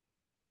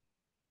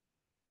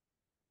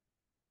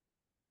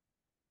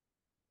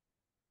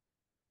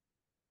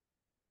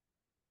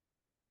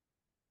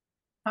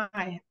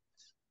 Hi.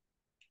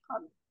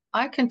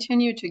 I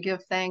continue to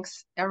give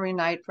thanks every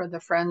night for the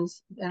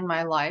friends in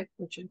my life,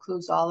 which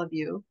includes all of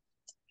you,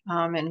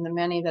 and the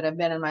many that have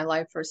been in my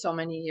life for so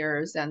many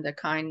years, and the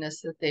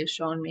kindness that they've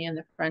shown me and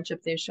the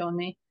friendship they've shown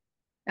me.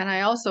 And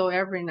I also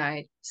every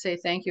night say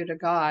thank you to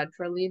God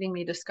for leading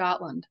me to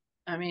Scotland.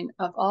 I mean,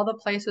 of all the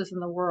places in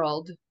the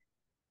world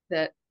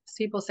that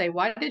people say,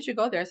 "Why did you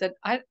go there?" I said,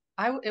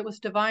 it was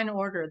divine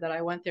order that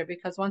I went there,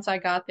 because once I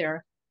got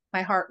there,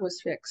 my heart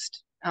was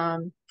fixed.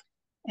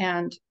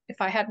 And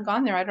if I hadn't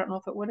gone there, I don't know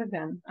if it would have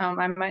been.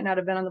 I might not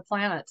have been on the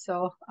planet.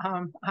 So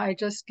I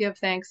just give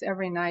thanks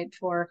every night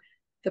for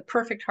the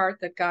perfect heart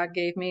that God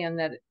gave me, and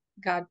that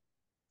God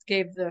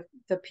gave the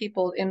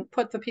people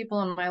put the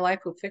people in my life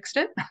who fixed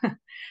it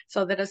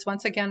so that it's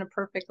once again a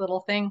perfect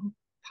little thing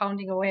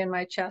pounding away in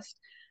my chest.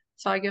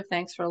 So I give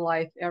thanks for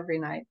life every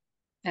night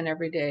and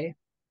every day.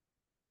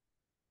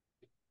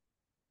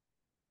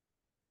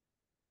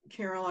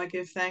 Carol, I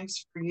give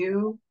thanks for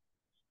you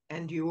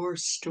and your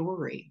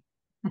story,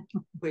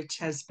 which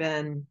has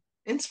been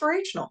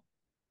inspirational.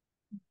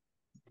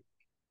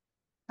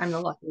 I'm the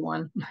lucky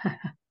one.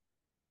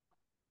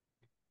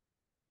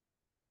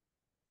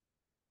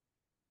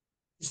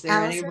 Is there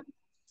Allison? anyone?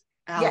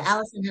 Yeah,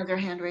 Allison has her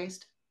hand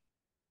raised.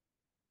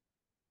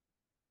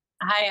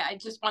 Hi, I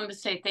just wanted to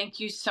say thank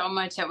you so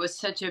much. That was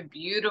such a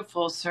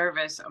beautiful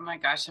service. Oh my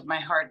gosh, my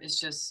heart is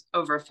just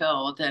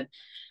overfilled. And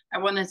I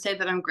want to say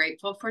that I'm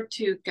grateful for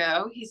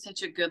Tuco. He's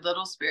such a good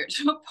little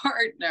spiritual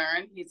partner,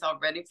 and he's all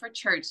ready for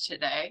church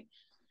today.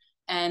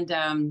 And,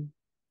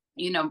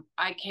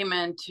 I came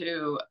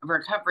into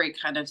recovery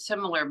kind of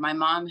similar. My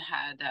mom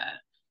had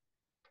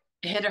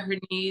hit her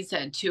knees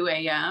at 2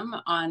 a.m.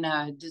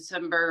 on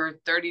December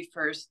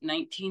 31st,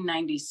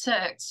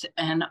 1996.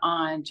 And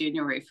on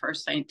January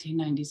 1st,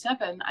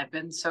 1997, I've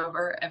been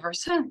sober ever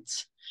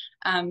since.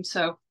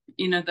 So,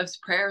 those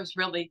prayers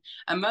really,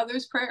 a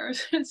mother's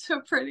prayers, it's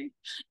so pretty.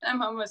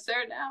 I'm almost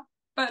there now.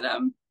 But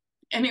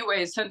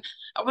anyways, and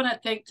I want to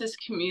thank this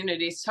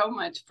community so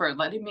much for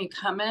letting me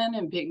come in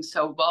and being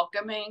so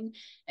welcoming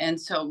and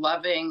so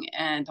loving.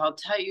 And I'll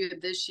tell you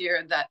this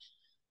year that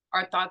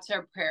our thoughts,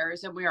 our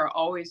prayers, and we are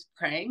always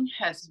praying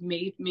has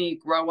made me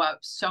grow up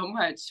so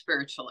much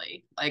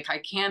spiritually. Like I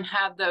can't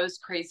have those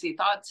crazy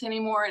thoughts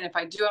anymore. And if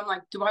I do, I'm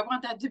like, do I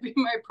want that to be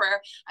my prayer?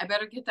 I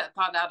better get that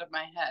thought out of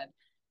my head.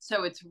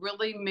 So it's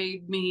really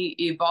made me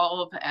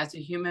evolve as a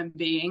human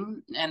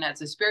being and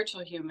as a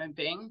spiritual human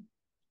being.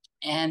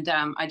 And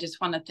I just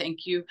want to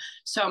thank you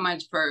so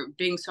much for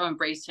being so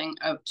embracing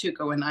of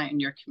Tuco and I in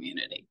your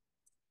community.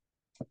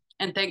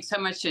 And thanks so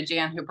much to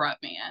Jan who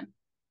brought me in.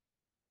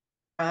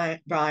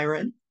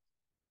 Byron.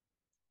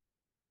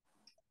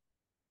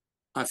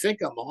 I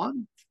think I'm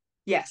on.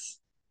 Yes.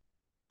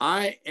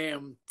 I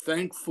am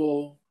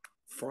thankful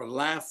for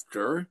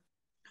laughter.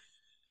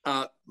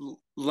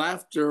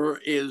 Laughter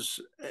is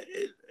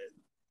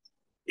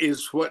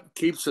what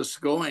keeps us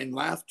going.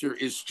 Laughter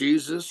is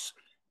Jesus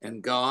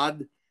and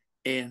God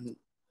and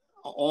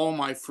all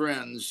my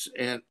friends,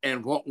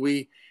 and what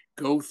we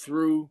go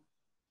through,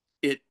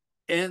 it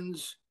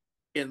ends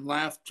in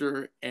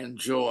laughter and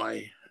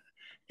joy.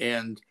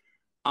 And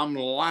I'm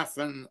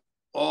laughing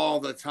all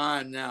the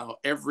time now,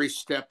 every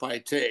step I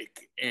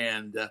take.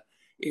 And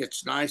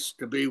it's nice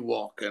to be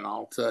walking,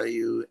 I'll tell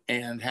you,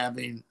 and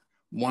having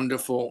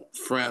wonderful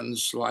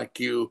friends like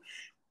you.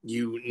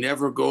 You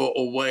never go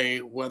away,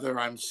 whether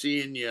I'm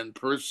seeing you in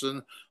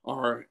person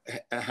or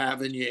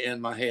having you in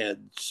my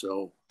head.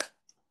 So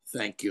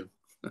thank you.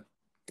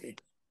 Okay.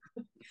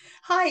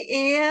 Hi,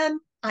 Anne.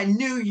 I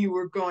knew you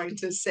were going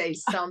to say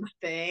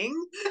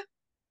something.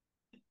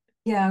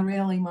 Yeah,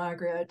 really,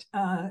 Margaret.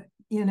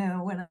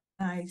 When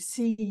I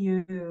see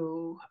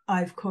you,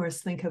 I, of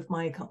course, think of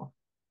Michael.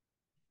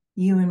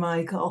 You and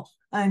Michael,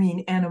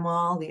 and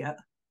Amalia.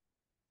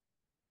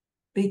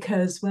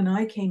 Because when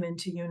I came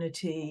into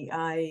Unity,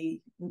 I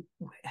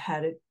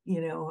had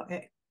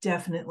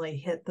definitely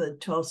hit the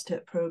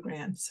 12-step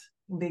programs.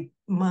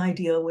 My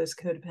deal was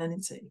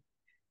codependency.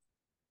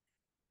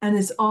 And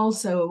it's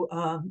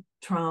also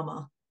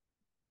trauma.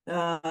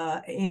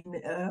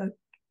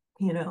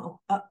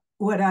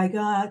 What I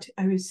got,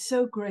 I was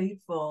so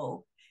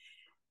grateful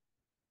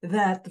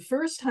that the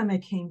first time I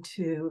came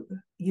to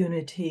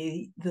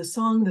Unity, the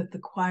song that the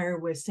choir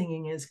was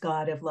singing is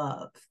God of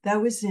Love.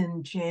 That was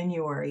in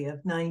January of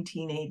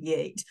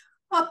 1988.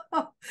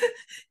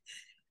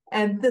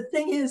 And the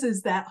thing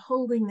is that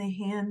holding the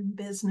hand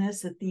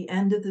business at the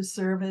end of the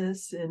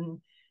service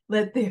and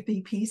let there be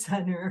peace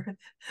on earth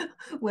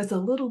was a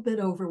little bit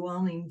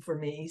overwhelming for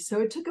me. So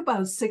it took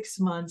about 6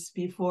 months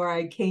before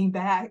I came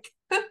back.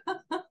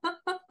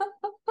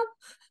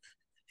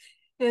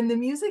 And the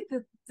music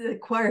that the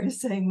choir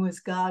sang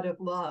was God of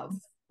Love,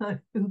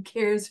 who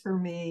cares for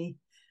me.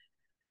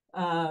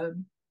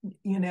 And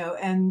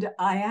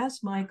I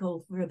asked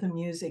Michael for the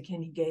music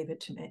and he gave it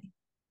to me.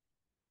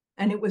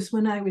 And it was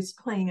when I was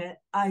playing it,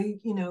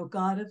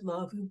 God of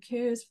love who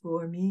cares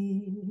for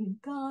me,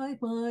 guide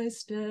my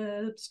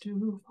steps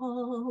to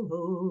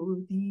follow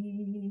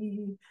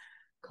thee.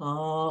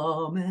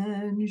 Calm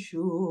and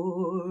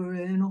sure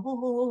in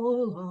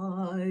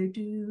all I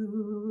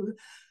do,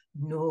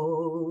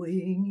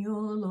 knowing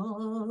your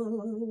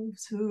love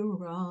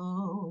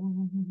surrounds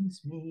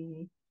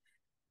me.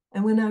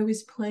 And when I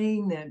was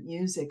playing that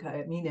music,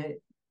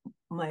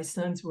 my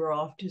sons were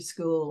off to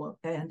school,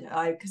 and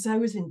because I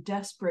was in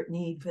desperate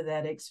need for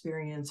that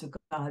experience of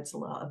God's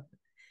love.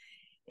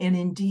 And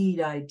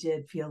indeed, I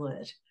did feel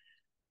it.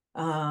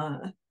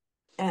 And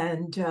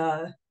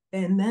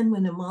then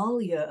when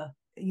Amalia,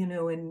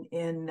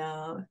 in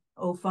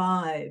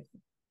 05,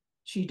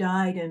 she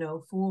died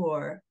in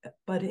 04,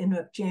 but in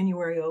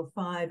January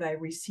 05, I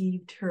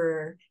received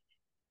her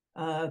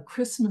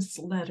Christmas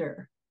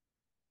letter.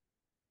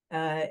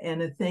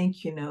 and a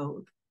thank you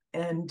note.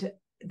 And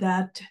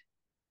that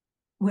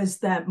was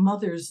that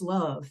mother's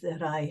love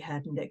that I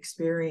hadn't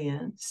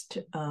experienced.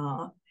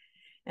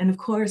 And of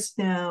course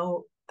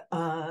now,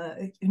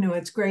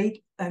 it's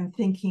great. I'm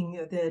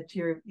thinking that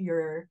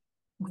you're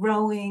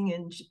growing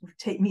and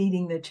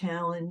meeting the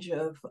challenge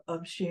of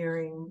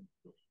sharing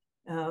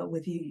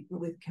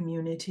with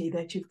community,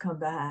 that you've come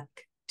back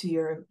to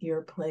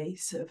your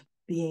place of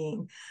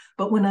being.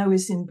 But when I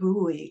was in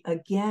Bowie,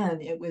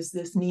 again, it was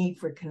this need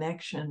for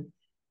connection.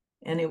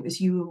 And it was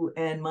you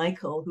and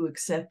Michael who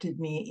accepted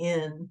me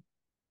in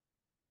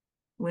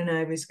when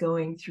I was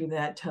going through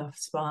that tough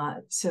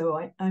spot.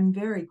 So I'm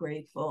very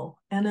grateful.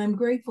 And I'm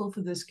grateful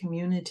for this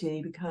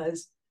community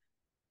because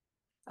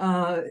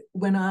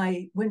when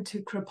I went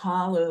to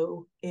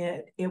Kripalu,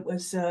 it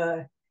was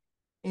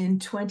in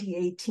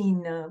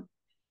 2018,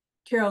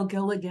 Carol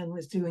Gilligan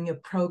was doing a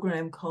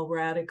program called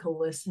Radical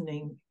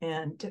Listening,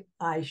 and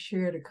I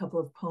shared a couple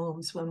of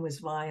poems. One was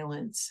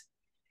Violence,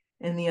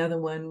 and the other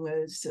one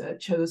was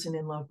Chosen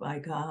and Loved by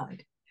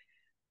God.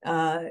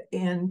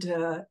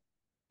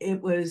 It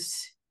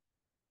was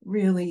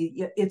really,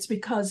 it's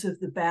because of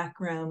the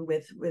background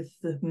with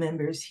the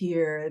members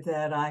here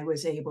that I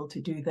was able to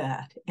do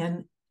that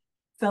and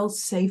felt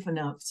safe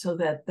enough so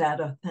that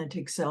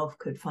authentic self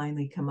could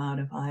finally come out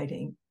of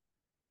hiding.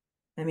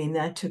 I mean,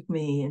 that took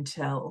me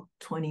until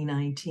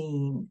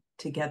 2019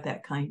 to get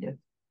that kind of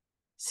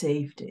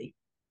safety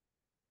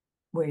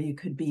where you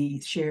could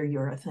share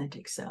your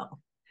authentic self.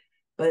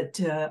 But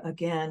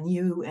again,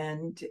 you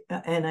and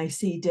I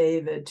see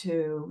David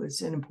too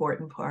was an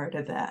important part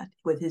of that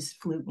with his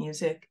flute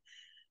music.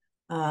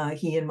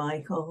 He and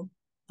Michael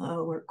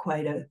were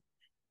quite a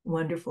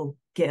wonderful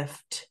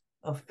gift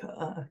of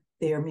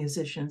their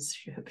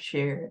musicianship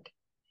shared.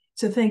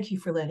 So thank you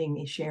for letting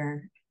me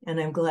share. And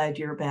I'm glad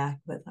you're back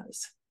with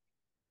us.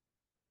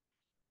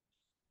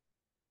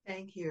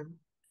 Thank you.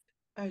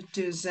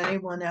 Does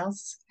anyone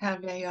else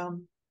have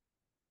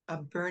a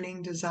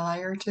burning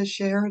desire to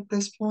share at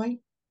this point?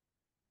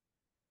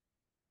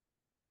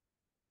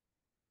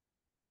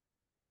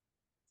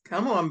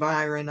 Come on,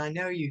 Byron. I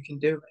know you can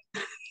do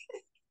it.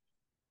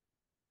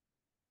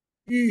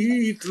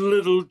 Sweet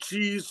little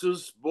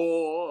Jesus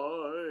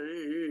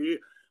boy,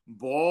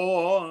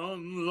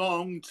 born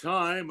long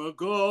time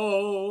ago.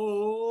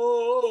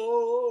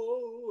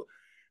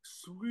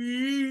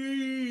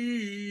 Sweet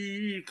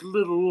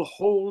little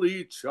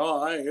holy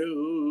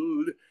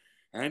child,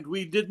 and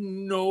we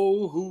didn't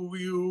know who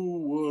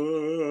you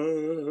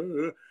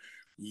were.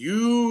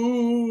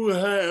 You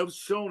have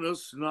shown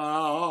us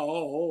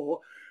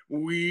now.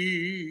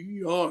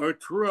 We are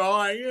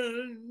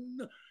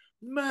trying,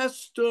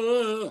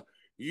 Master.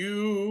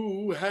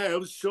 You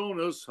have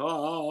shown us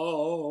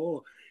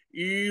how,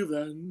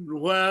 even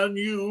when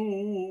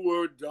you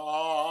were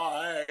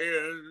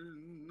dying.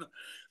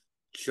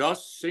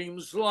 Just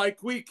seems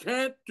like we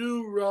can't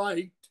do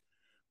right.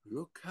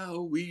 Look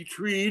how we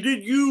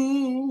treated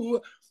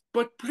you.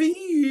 But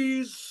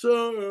please,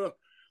 sir,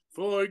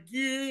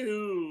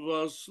 forgive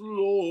us,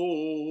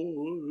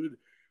 Lord.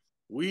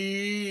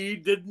 We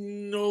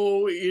didn't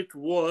know it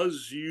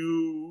was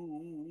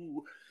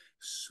you.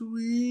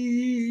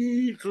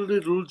 Sweet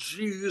little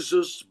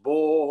Jesus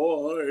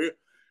boy,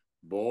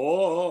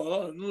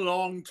 born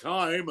long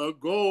time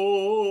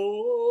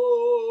ago.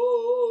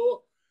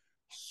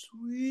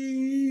 Sweet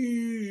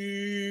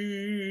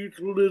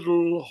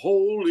little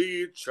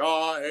holy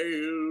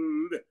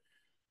child,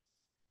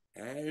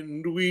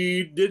 and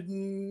we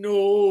didn't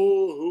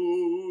know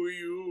who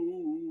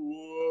you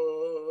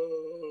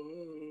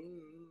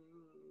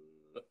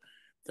were.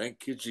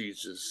 Thank you,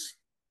 Jesus.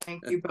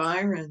 Thank you,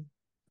 Byron.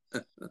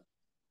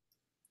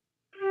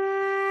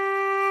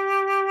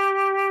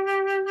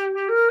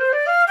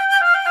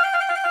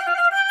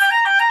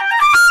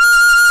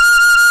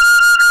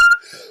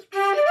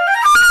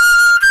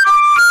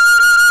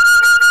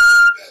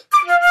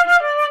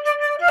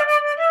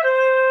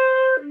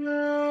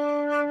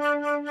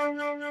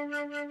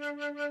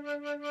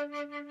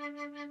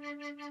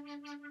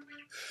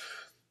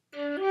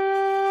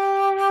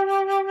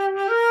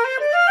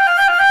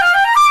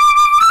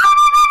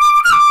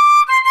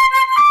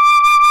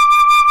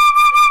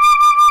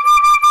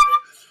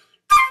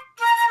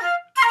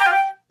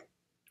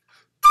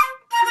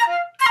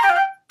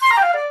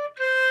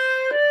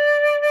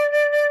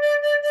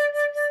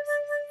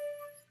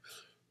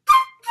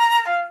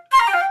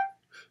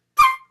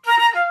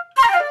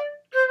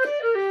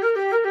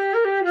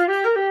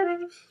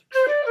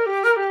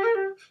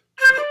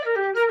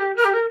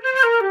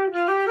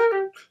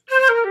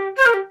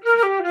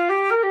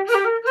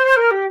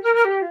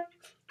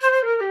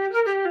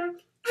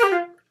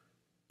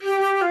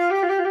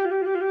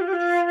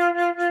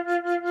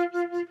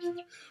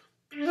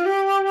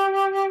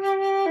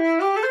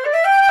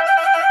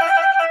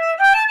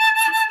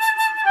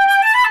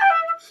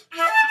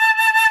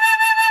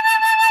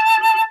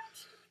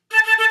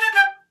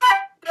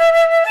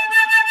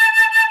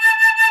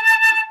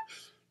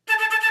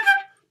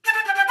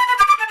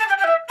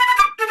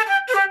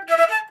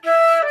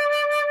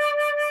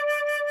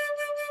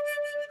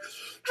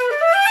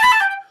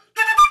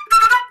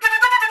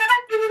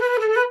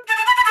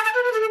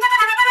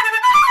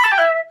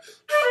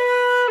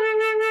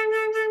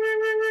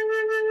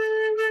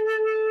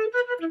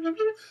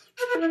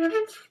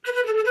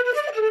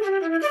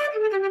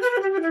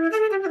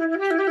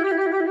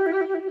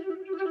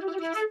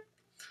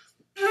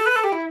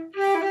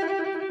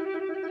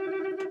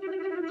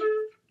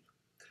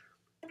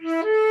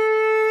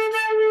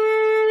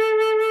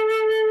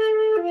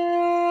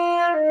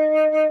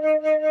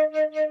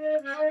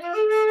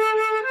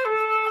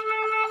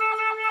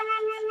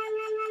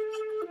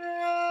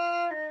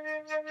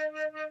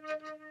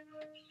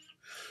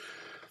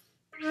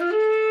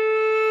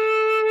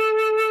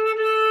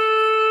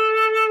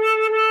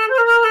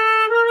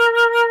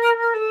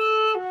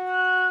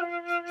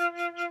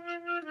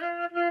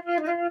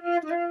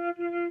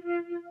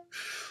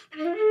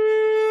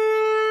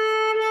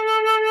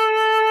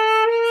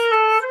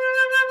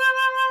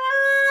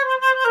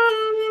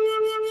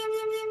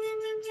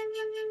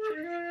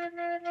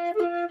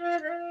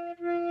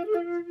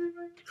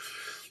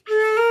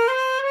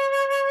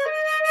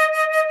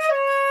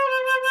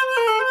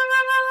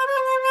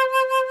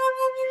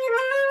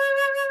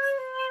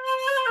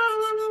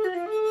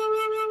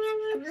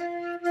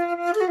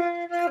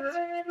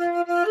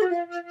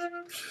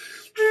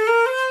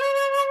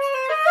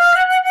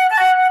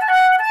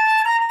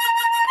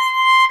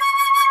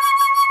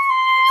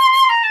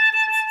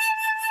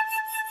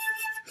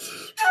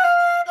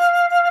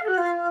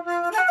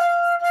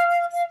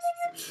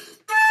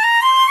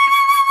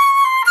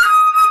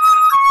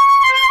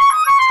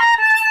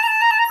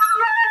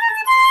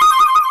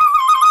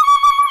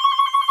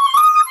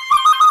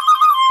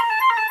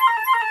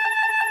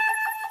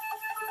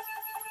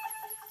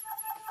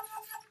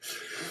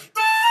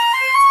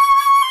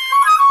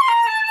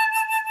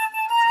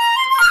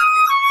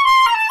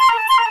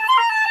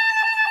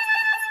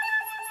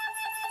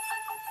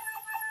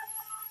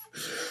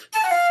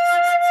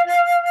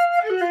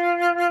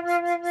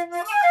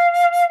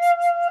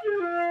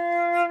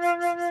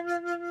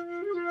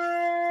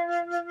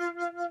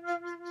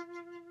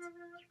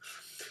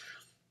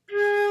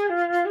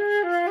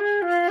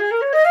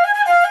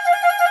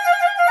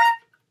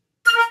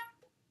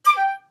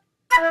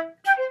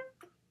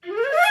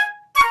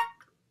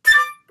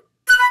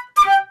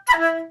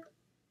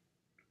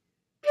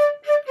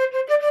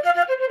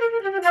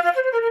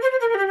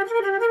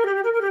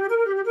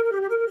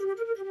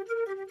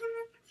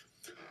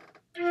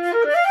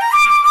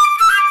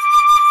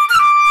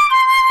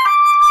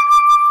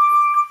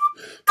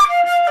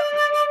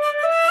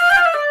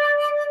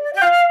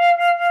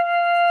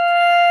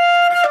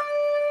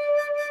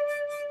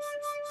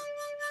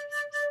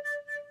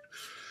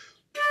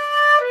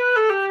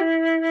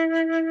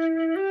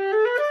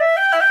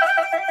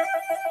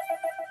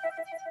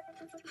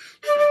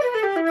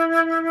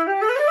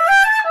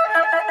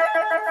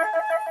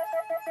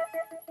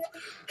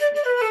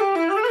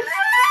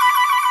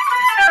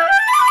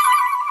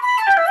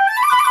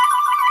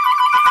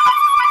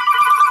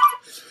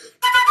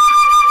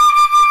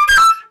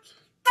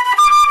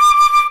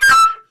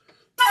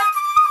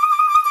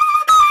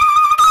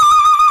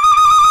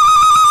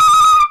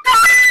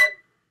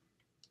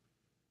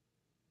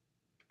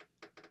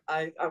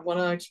 I want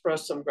to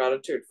express some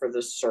gratitude for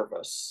this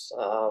service.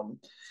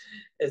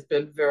 It's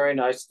been very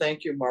nice.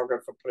 Thank you,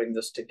 Margaret, for putting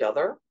this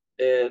together.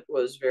 It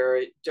was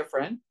very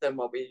different than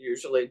what we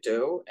usually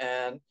do,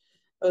 and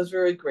I was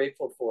very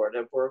grateful for it.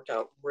 It worked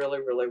out really,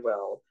 really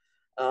well.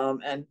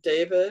 And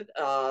David,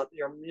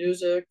 your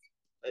music,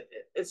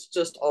 it's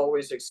just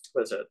always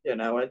exquisite. You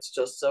know, it's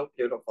just so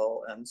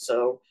beautiful, and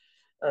so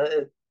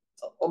I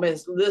mean,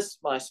 it lifts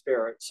my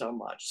spirit so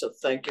much. So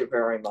thank you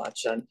very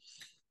much. And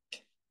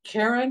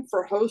Karen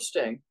for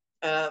hosting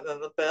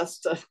the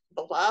best,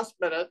 the last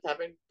minute,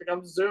 having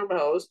become Zoom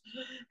host.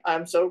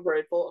 I'm so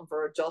grateful and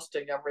for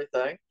adjusting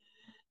everything.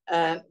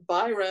 And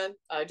Byron,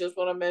 I just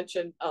want to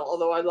mention,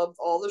 although I loved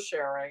all the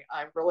sharing,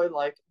 I really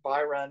liked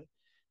Byron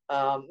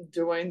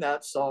doing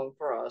that song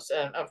for us.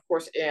 And of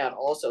course, Anne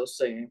also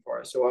singing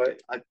for us, who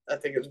I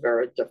think is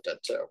very gifted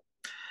too.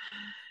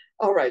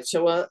 All right,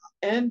 so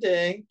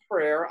ending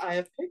prayer. I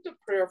have picked a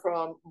prayer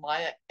from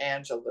Maya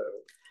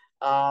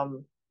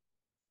Angelou.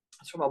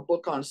 It's from a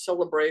book on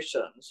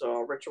celebrations,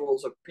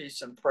 rituals of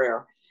peace and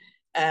prayer.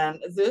 And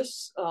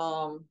this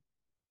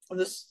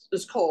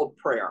is called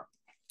Prayer.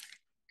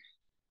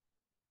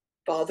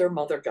 Father,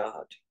 Mother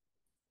God,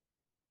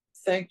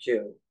 thank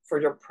you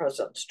for your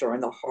presence during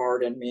the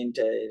hard and mean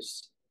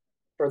days,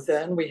 for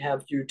then we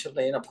have you to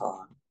lean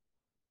upon.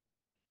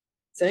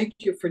 Thank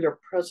you for your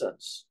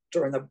presence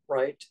during the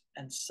bright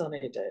and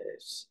sunny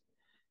days,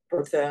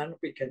 for then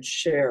we can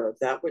share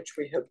that which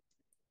we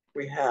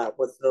have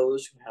with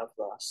those who have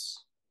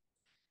less.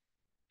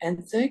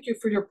 And thank you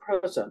for your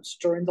presence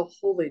during the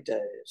holy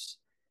days,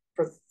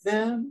 for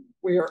then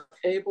we are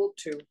able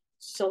to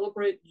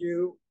celebrate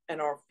you and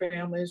our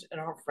families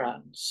and our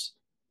friends.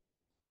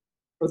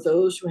 For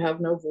those who have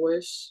no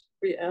voice,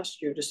 we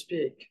ask you to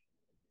speak.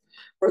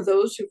 For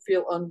those who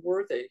feel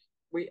unworthy,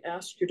 we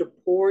ask you to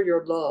pour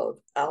your love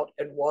out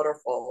in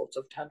waterfalls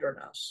of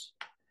tenderness.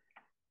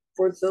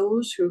 For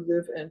those who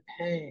live in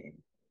pain,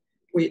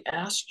 we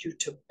ask you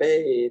to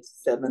bathe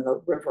them in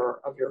the river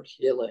of your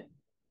healing.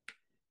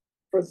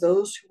 For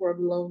those who are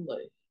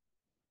lonely,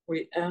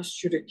 we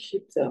ask you to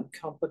keep them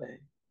company.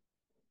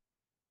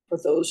 For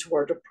those who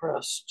are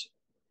depressed,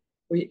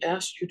 we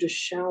ask you to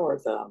shower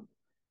them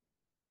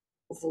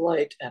with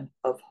light and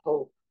of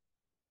hope.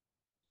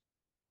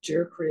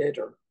 Dear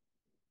Creator,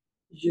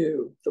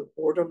 you, the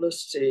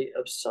borderless sea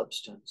of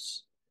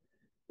substance,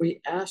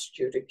 we ask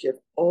you to give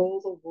all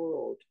the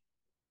world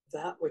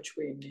that which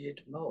we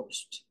need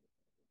most,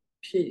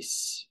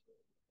 peace.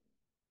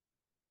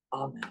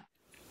 Amen.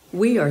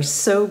 We are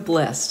so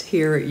blessed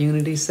here at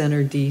Unity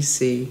Center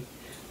DC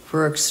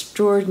for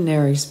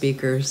extraordinary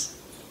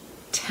speakers,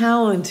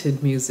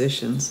 talented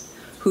musicians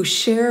who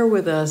share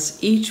with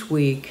us each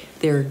week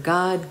their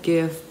God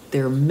gift,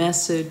 their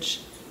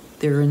message,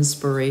 their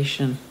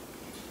inspiration.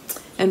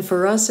 And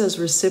for us as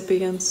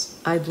recipients,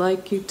 I'd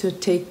like you to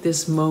take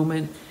this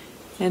moment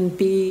and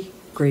be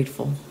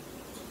grateful.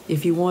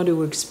 If you want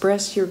to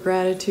express your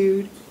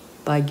gratitude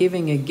by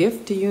giving a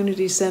gift to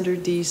Unity Center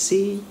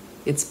DC,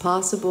 it's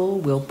possible.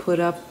 We'll put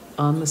up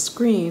on the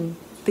screen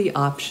the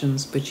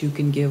options, but you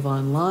can give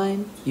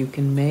online, you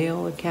can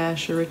mail a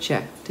cash or a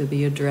check to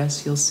the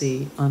address you'll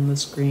see on the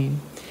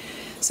screen,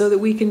 so that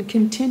we can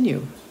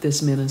continue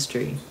this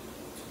ministry,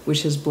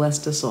 which has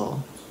blessed us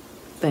all.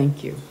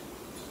 Thank you.